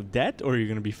in debt or are you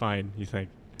gonna be fine? You think?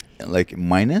 Like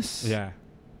minus? Yeah.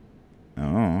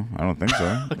 Oh, I don't think so.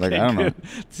 Okay, like I don't know.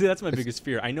 See, that's my biggest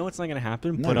fear. I know it's not gonna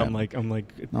happen, but I'm like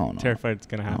terrified it's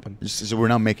gonna happen. So we're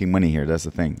not making money here. That's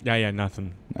the thing. Yeah,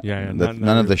 nothing. Yeah.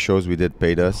 None of the shows we did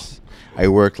paid us. I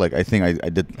worked like I think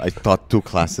I taught 2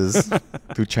 classes,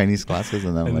 2 Chinese classes,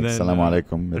 and then I'm like, salam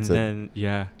alaikum. That's it. And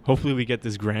then hopefully we get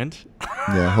this grant.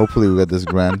 Yeah, hopefully we get this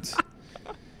grant,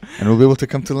 and we'll be able to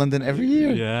come to London every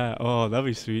year. Yeah. Oh, that'd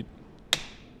be sweet.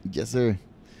 Yes, sir.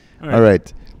 All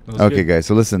right. Okay, good. guys.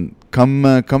 So listen, come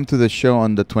to the show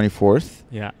on the 24th.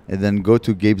 Yeah. And then go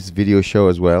to Gabe's video show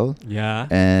as well. Yeah.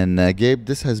 And Gabe,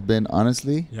 this has been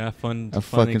honestly fun. a fun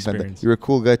fucking experience. You're a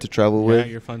cool guy to travel with. Yeah,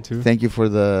 you're fun too. Thank you for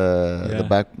the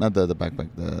backpack,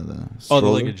 the stroller, the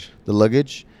luggage. The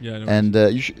luggage. Yeah. No and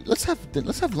let's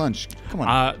have lunch. Come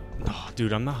on.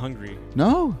 Dude, I'm not hungry.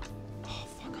 No. Oh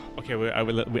fuck off. Okay,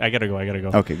 I gotta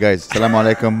go. Okay, guys. Salam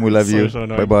alaikum. We love you. So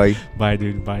Bye bye. Bye,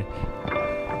 dude. Bye.